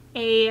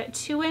 a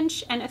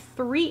 2-inch and a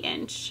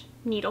 3-inch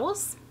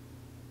needles.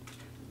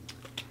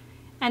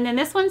 And then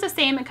this one's the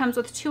same. It comes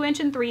with 2-inch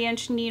and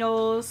 3-inch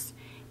needles,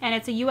 and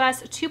it's a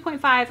US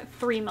 2.5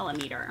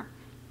 3mm.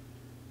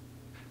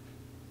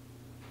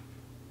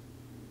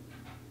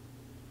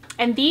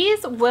 And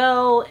these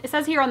will, it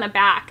says here on the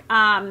back,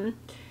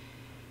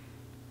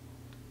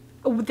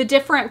 the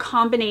different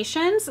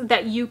combinations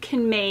that you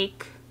can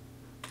make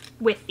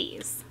with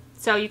these.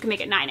 So you can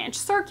make it 9-inch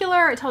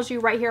circular. It tells you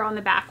right here on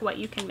the back what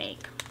you can make.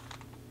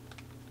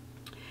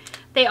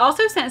 They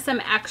also sent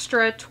some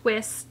extra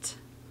twist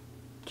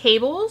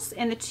cables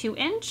in the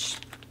 2-inch.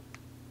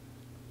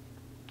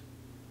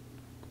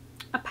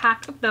 A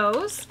pack of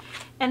those.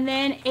 And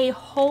then a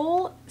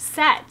whole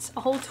set,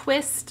 a whole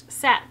twist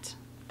set.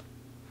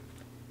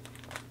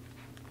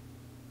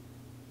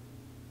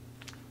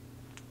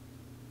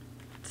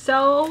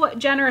 So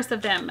generous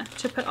of them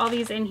to put all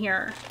these in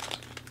here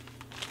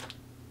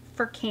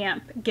for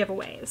camp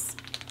giveaways.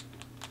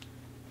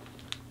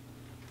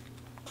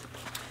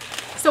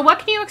 So what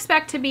can you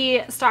expect to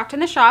be stocked in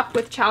the shop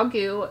with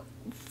ChiaoGoo?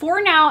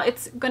 For now,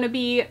 it's going to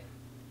be,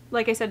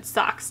 like I said,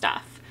 sock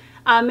stuff.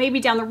 Maybe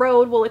down the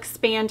road we'll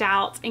expand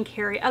out and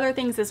carry other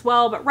things as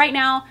well, but right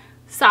now,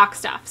 sock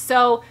stuff.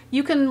 So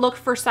you can look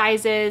for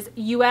sizes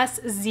US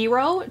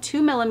 0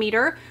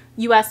 2mm,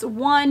 US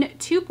 1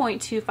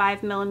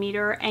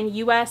 2.25mm, and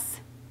US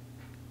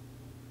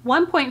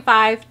 1.5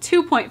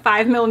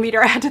 2.5mm.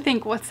 I had to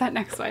think, what's that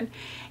next one?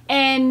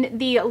 And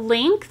the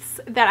lengths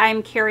that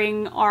I'm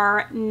carrying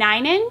are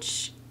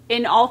 9-inch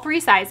in all 3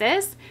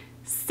 sizes,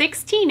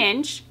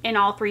 16-inch in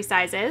all 3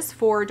 sizes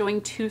for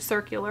doing 2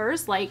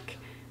 circulars like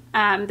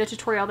the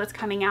tutorial that's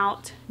coming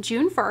out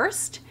June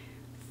 1st,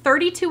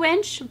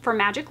 32-inch for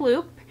magic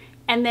loop,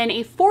 and then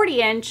a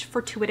 40-inch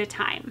for 2 at a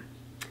time.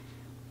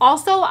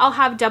 Also, I'll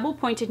have double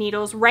pointed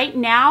needles. Right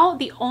now,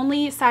 the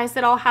only size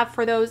that I'll have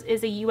for those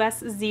is a US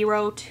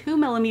 0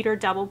 2mm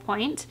double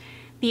point.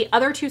 The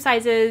other 2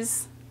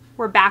 sizes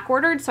were back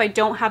ordered, so I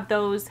don't have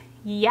those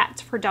yet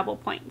for double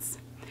points.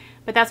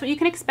 But that's what you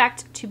can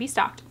expect to be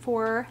stocked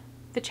for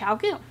the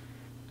ChiaoGoo.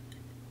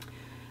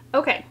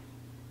 Okay.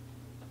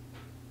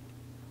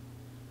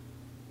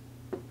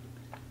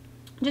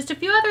 Just a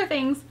few other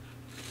things,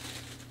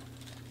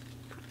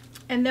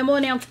 and then we'll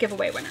announce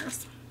giveaway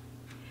winners.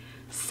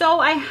 So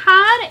I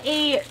had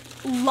a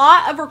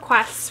lot of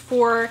requests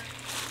for,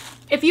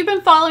 if you've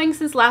been following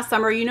since last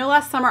summer, you know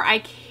last summer I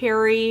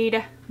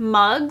carried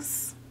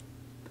mugs,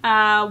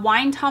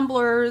 wine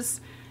tumblers,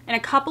 and a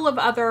couple of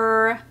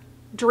other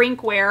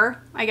drinkware,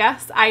 I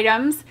guess,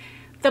 items.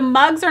 The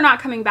mugs are not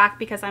coming back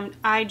because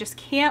I just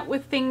can't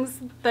with things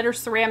that are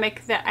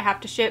ceramic that I have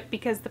to ship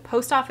because the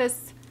post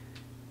office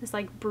is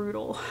like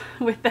brutal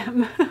with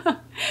them.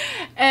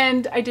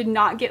 And I did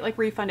not get like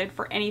refunded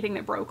for anything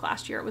that broke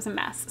last year. It was a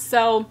mess.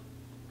 So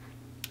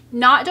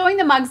not doing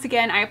the mugs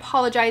again. I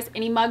apologize.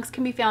 Any mugs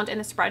can be found in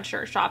the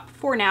Spreadshirt shop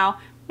for now.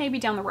 Maybe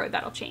down the road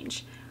that'll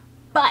change.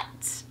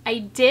 But I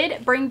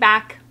did bring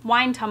back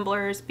wine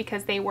tumblers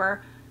because they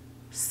were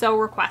so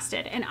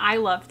requested and I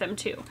loved them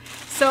too.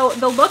 So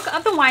the look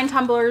of the wine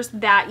tumblers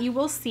that you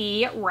will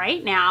see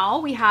right now,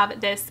 we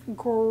have this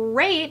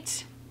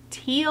great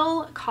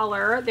teal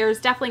color.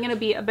 There's definitely going to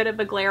be a bit of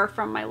a glare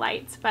from my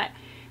lights, but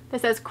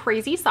this says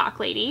Crazy Sock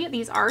Lady.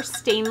 These are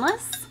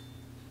stainless.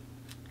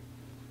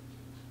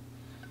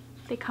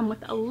 They come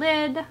with a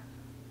lid.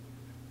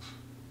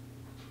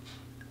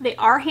 They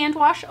are hand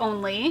wash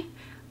only,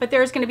 but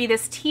there's going to be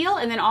this teal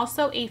and then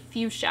also a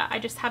fuchsia. I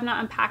just have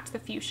not unpacked the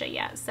fuchsia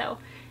yet, so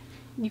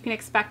you can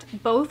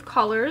expect both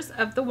colors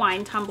of the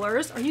wine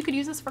tumblers, or you could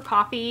use this for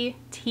coffee,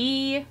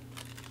 tea,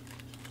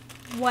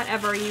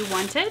 whatever you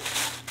wanted.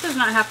 Does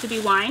not have to be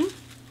wine.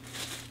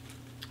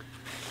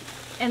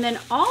 And then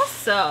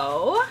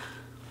also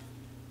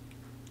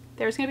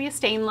there's going to be a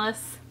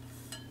stainless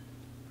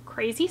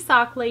Crazy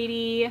Sock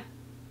Lady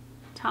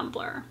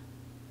tumbler.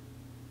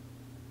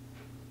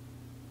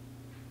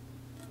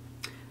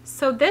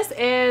 So this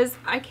is,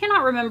 I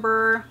cannot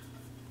remember,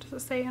 does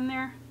it say in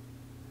there?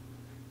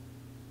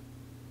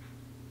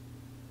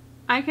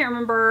 I can't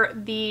remember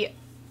the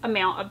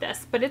amount of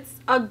this, but it's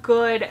a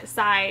good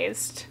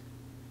sized,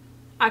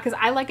 because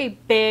I like a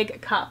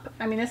big cup.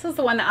 I mean, this is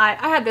the one that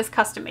I had this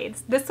custom made.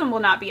 This one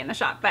will not be in the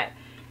shop, but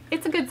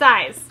it's a good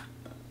size.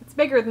 It's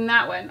bigger than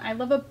that one. I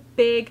love a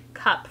big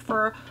cup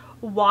for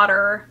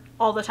water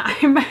all the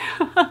time.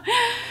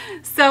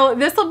 So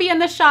this will be in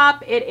the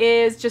shop. It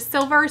is just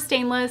silver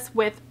stainless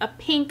with a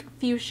pink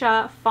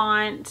fuchsia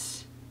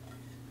font.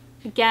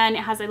 Again,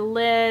 it has a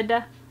lid.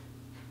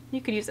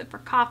 You could use it for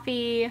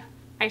coffee,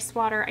 ice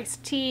water,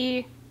 iced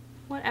tea,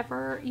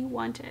 whatever you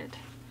wanted.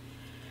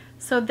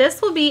 So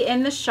this will be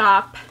in the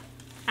shop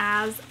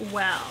as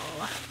well.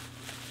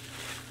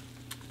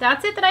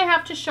 that's it that I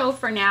have to show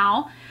for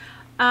now.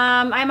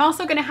 I'm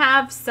also going to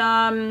have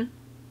some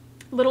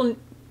little,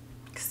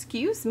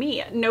 excuse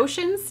me,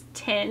 Notions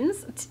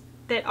tins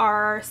that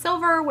are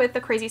silver with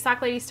the Crazy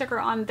Sock Lady sticker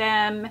on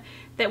them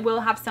that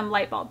will have some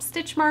light bulb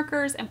stitch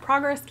markers and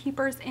progress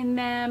keepers in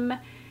them.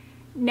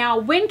 Now,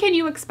 when can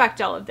you expect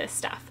all of this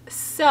stuff?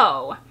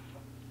 So,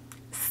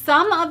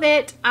 some of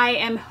it I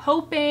am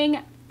hoping,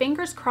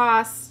 fingers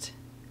crossed,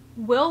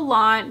 will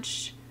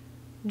launch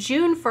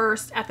June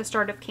 1st at the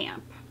start of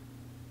camp.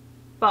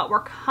 But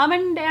we're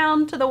coming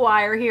down to the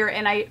wire here,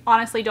 and I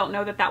honestly don't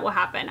know that that will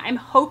happen. I'm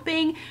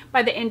hoping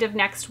by the end of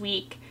next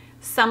week,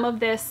 some of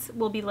this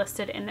will be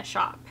listed in the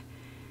shop.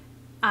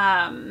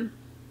 I'll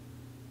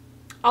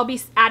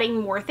be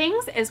adding more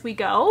things as we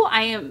go.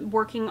 I am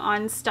working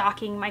on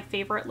stocking my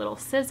favorite little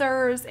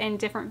scissors and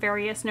different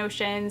various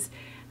Notions,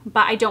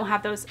 but I don't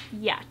have those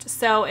yet.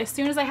 So as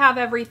soon as I have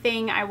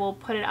everything, I will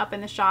put it up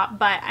in the shop,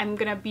 but I'm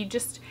gonna be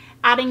just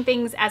adding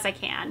things as I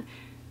can.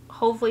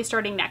 Hopefully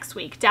starting next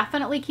week.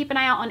 Definitely keep an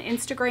eye out on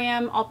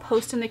Instagram. I'll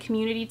post in the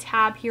community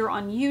tab here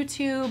on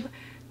YouTube,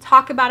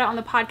 talk about it on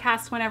the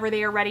podcast whenever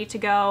they are ready to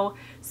go.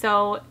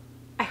 So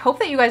I hope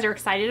that you guys are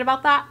excited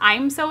about that.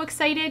 I'm so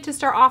excited to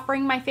start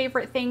offering my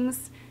favorite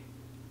things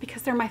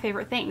because they're my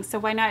favorite things. So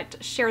why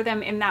not share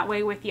them in that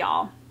way with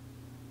y'all?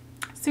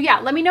 So yeah,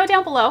 let me know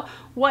down below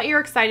what you're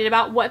excited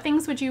about. What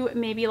things would you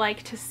maybe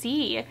like to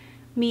see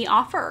me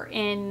offer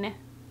in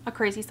a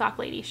Crazy Sock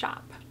Lady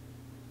shop?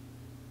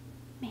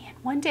 Man,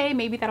 one day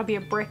maybe that'll be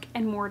a brick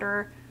and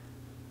mortar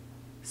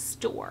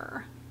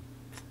store.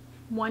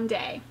 One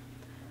day.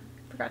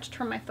 Forgot to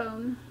turn my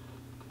phone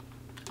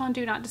on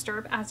Do Not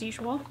Disturb as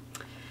usual.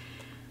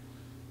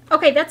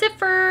 Okay, that's it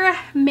for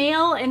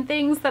mail and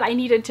things that I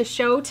needed to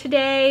show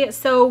today.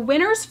 So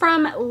winners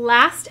from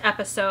last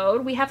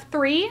episode, we have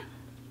 3.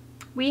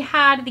 We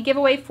had the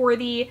giveaway for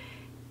the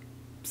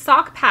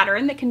sock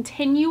pattern, the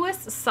Continuous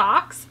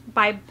Socks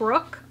by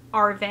Brooke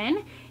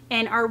Arvin.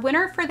 And our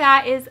winner for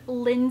that is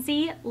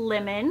Lindsay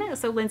Lemon.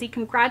 So Lindsay,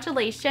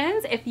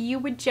 congratulations. If you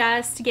would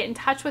just get in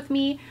touch with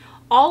me,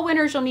 all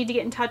winners, you'll need to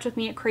get in touch with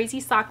me at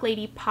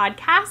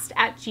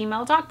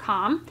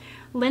crazysockladypodcast@gmail.com.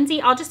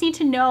 Lindsay, I'll just need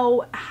to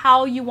know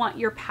how you want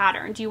your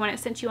pattern. Do you want it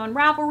sent to you on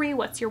Ravelry?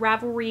 What's your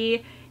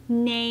Ravelry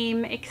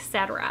name,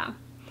 etc.?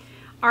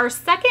 Our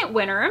second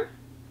winner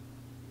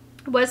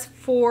was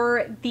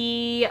for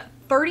the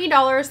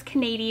 $30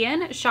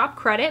 Canadian shop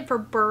credit for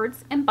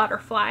Birds and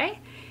Butterfly.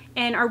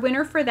 And our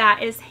winner for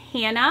that is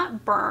Hannah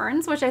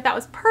Burns, which I thought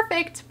was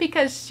perfect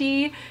because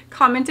she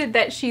commented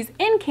that she's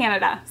in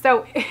Canada.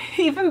 So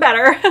even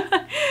better.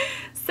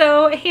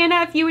 So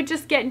Hannah, if you would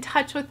just get in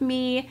touch with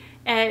me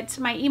at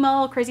my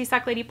email,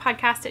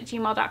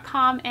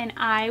 crazysockladypodcast@gmail.com, and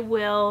I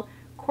will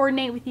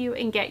coordinate with you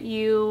and get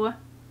you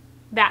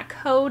that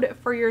code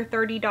for your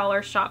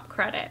 $30 shop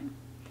credit.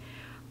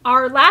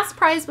 Our last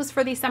prize was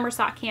for the Summer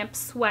Sock Camp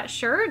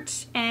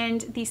sweatshirt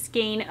and the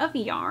skein of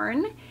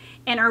yarn.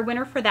 And our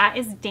winner for that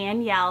is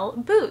Danielle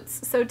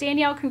Boots. So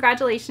Danielle,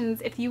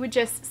 congratulations. If you would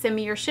just send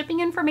me your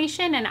shipping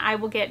information and I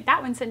will get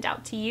that one sent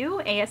out to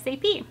you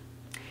ASAP.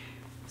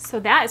 So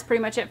that is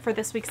pretty much it for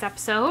this week's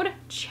episode.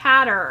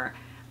 Chatter.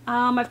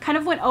 I've kind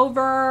of went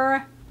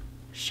over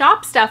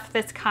shop stuff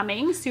that's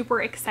coming.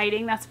 Super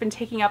exciting. That's been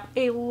taking up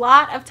a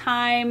lot of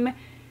time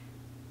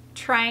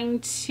trying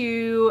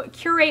to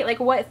curate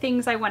like what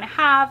things I want to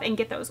have and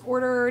get those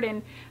ordered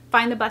and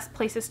find the best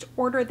places to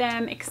order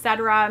them,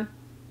 etc.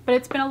 But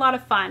it's been a lot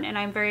of fun and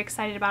I'm very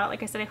excited about it.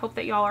 Like I said, I hope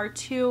that y'all are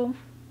too.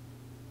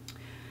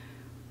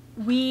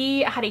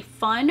 We had a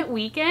fun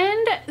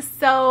weekend.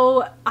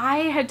 So I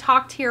had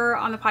talked here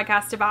on the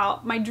podcast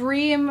about my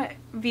dream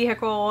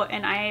vehicle,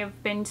 and I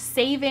have been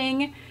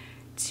saving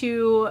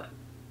to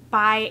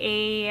buy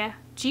a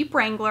Jeep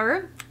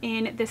Wrangler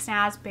in the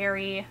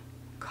Snazberry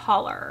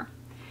color,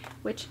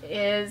 which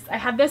is, I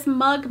had this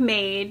mug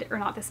made, or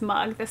not this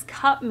mug, this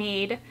cup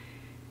made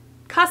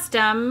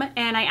custom,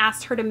 and I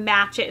asked her to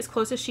match it as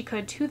close as she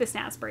could to the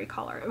Snazberry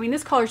color. I mean,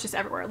 this color is just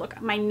everywhere.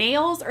 Look, my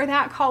nails are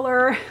that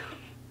color.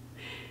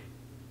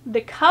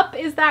 The cup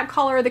is that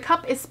color. The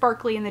cup is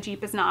sparkly and the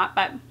Jeep is not,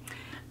 but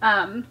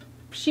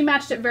she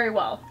matched it very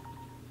well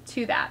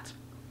to that.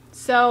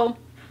 So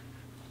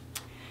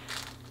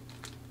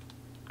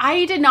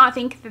I did not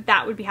think that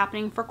that would be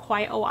happening for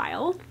quite a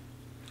while,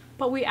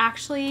 but we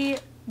actually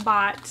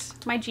bought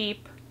my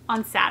Jeep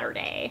on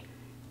Saturday.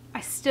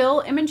 I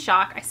still am in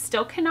shock. I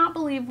still cannot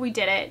believe we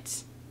did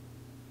it.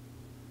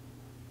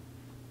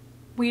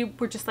 We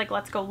were just like,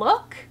 let's go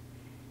look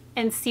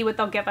and see what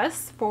they'll give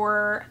us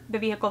for the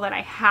vehicle that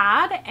I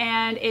had.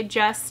 And it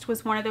just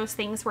was one of those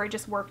things where it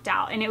just worked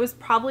out. And it was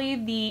probably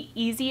the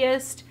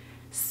easiest,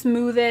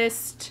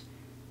 smoothest,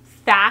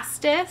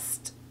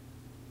 fastest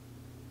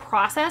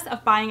process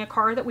of buying a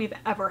car that we've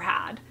ever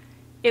had.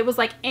 It was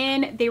like,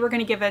 they were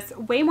going to give us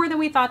way more than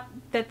we thought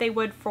that they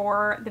would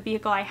for the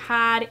vehicle I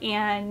had.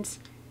 And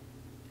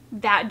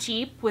that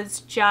Jeep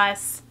was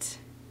just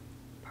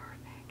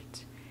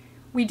perfect.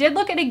 We did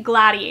look at a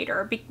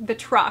Gladiator, the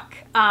truck,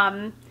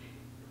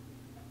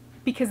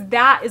 because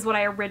that is what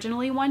I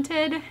originally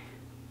wanted.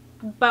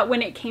 But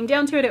when it came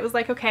down to it, it was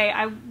like, okay,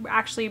 I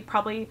actually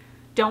probably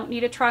don't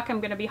need a truck. I'm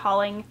going to be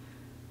hauling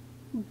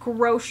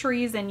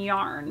groceries and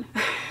yarn,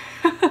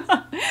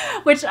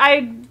 which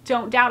I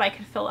don't doubt I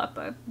could fill up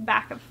a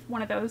back of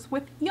one of those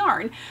with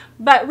yarn.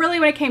 But really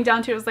when it came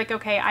down to it, it was like,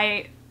 okay,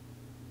 I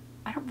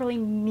don't really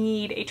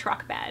need a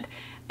truck bed.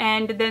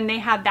 And then they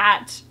had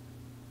that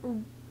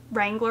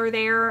Wrangler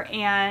there,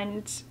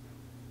 and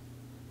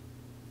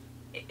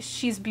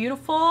she's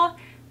beautiful.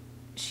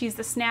 She's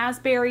the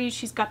Snazberry.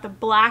 She's got the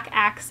black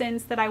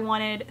accents that I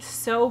wanted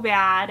so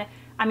bad.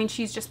 I mean,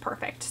 she's just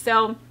perfect.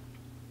 So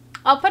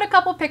I'll put a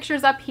couple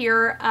pictures up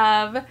here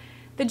of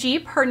the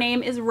Jeep. Her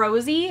name is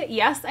Rosie.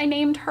 Yes, I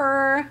named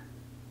her.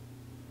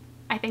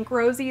 I think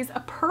Rosie's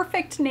a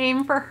perfect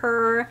name for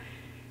her.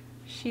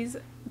 She's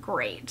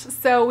great.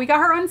 So we got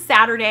her on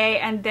Saturday,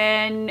 and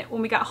then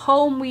when we got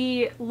home,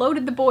 we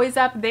loaded the boys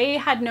up. They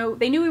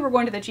knew we were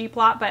going to the Jeep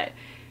lot, but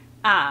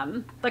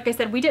like I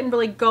said, we didn't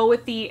really go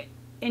with the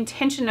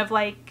intention of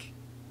like,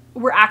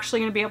 we're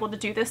actually going to be able to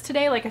do this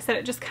today. Like I said,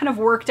 it just kind of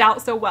worked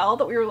out so well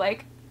that we were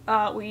like,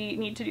 we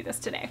need to do this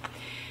today.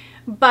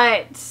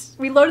 But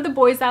we loaded the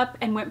boys up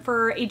and went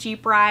for a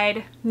Jeep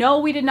ride. No,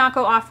 we did not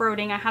go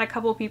off-roading. I had a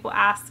couple of people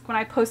ask when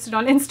I posted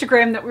on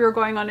Instagram that we were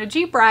going on a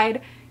Jeep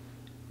ride,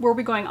 were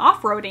we going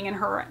off-roading in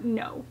her?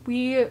 No,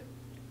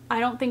 I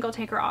don't think I'll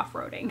take her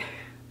off-roading.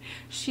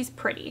 She's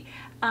pretty.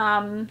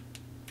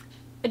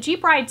 A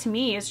Jeep ride to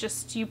me is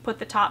just, you put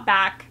the top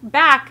back,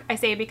 I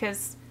say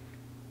because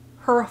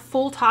her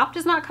full top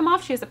does not come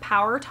off. She has a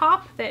power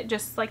top that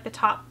just like the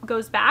top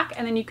goes back,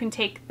 and then you can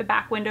take the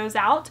back windows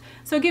out.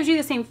 So it gives you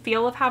the same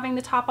feel of having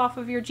the top off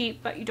of your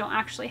Jeep, but you don't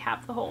actually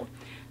have the whole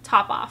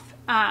top off.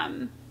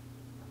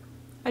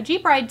 A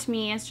Jeep ride to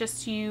me is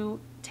just, you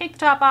take the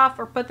top off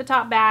or put the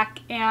top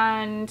back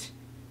and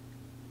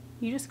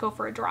you just go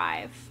for a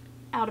drive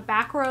out a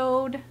back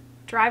road,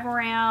 drive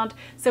around.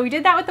 So we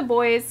did that with the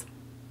boys.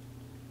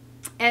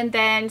 And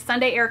then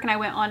Sunday, Eric and I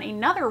went on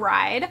another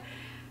ride.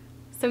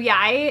 So yeah,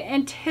 I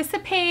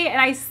anticipate and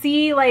I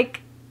see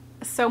like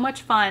so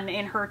much fun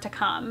in her to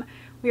come.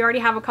 We already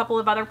have a couple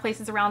of other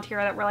places around here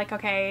that we're like,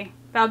 okay,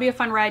 that'll be a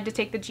fun ride to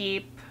take the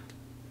Jeep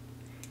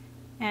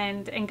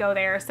and go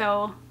there.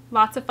 So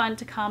lots of fun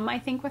to come, I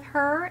think, with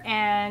her.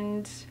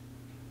 And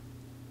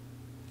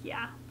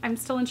yeah, I'm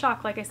still in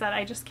shock. Like I said,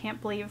 I just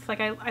can't believe,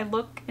 like I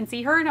look and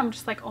see her and I'm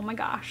just like, oh my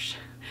gosh,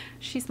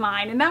 she's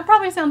mine. And that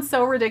probably sounds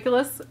so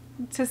ridiculous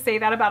to say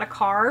that about a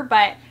car,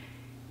 but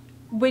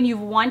when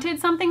you've wanted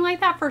something like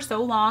that for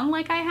so long,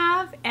 like I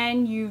have,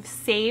 and you've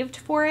saved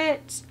for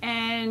it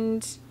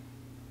and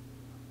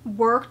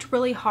worked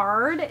really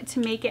hard to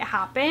make it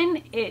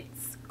happen,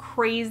 it's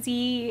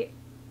crazy.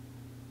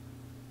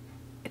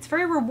 It's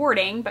very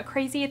rewarding, but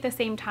crazy at the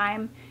same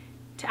time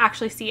to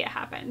actually see it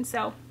happen.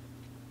 So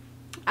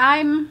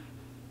I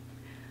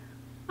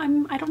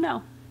don't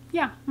know.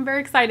 Yeah, I'm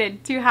very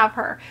excited to have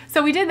her.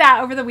 So we did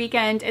that over the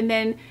weekend, and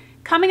then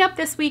coming up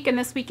this week and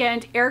this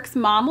weekend, Eric's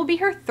mom will be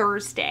here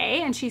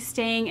Thursday, and she's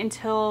staying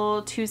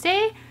until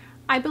Tuesday,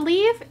 I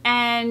believe.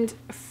 And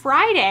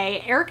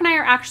Friday, Eric and I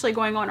are actually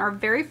going on our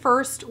very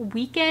first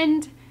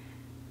weekend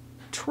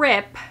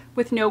trip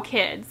with no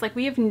kids. Like,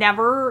 we have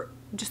never,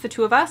 just the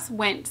two of us,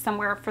 went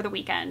somewhere for the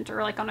weekend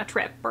or like on a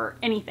trip or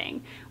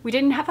anything. We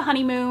didn't have a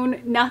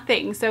honeymoon,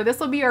 nothing. So this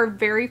will be our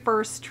very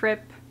first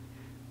trip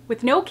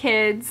with no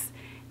kids.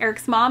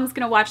 Eric's mom's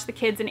gonna watch the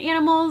kids and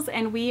animals,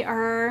 and we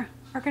are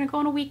gonna go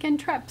on a weekend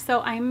trip.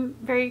 So I'm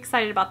very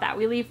excited about that.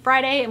 We leave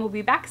Friday and we'll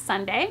be back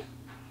Sunday.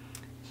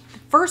 The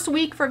first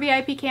week for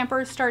VIP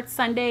campers starts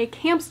Sunday.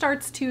 Camp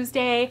starts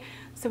Tuesday.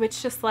 So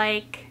it's just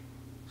like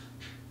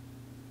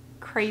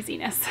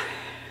craziness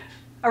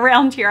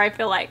around here, I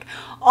feel like.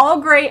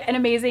 All great and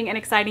amazing and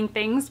exciting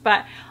things,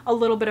 but a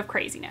little bit of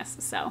craziness.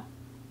 So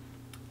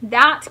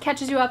that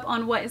catches you up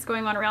on what is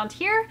going on around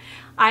here.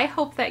 I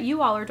hope that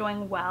you all are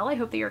doing well. I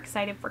hope that you're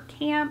excited for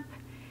camp.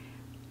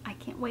 I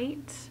can't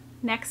wait.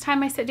 Next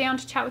time I sit down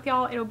to chat with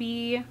y'all, it'll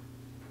be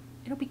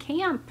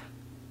camp.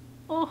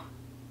 Oh,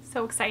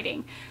 so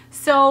exciting.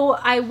 So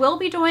I will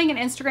be doing an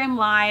Instagram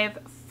live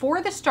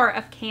for the start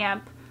of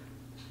camp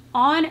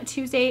on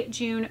Tuesday,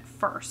 June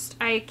 1st.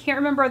 I can't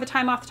remember the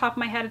time off the top of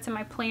my head. It's in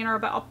my planner,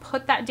 but I'll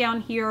put that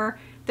down here.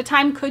 The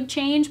time could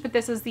change, but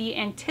this is the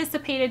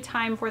anticipated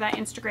time for that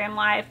Instagram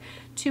live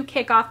to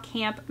kick off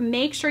camp.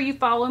 Make sure you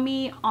follow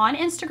me on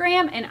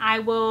Instagram, and I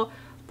will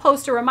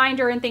post a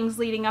reminder and things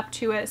leading up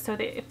to it so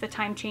that if the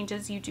time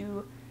changes,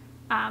 you'll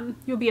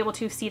be able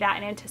to see that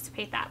and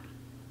anticipate that.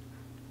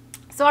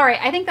 So all right,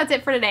 I think that's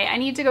it for today. I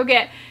need to go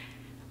get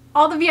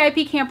all the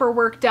VIP camper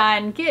work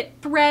done, get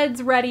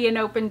threads ready and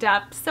opened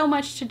up. So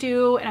much to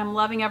do, and I'm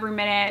loving every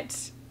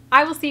minute.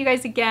 I will see you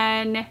guys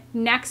again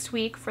next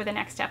week for the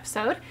next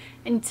episode.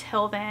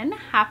 Until then,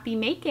 happy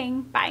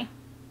making. Bye.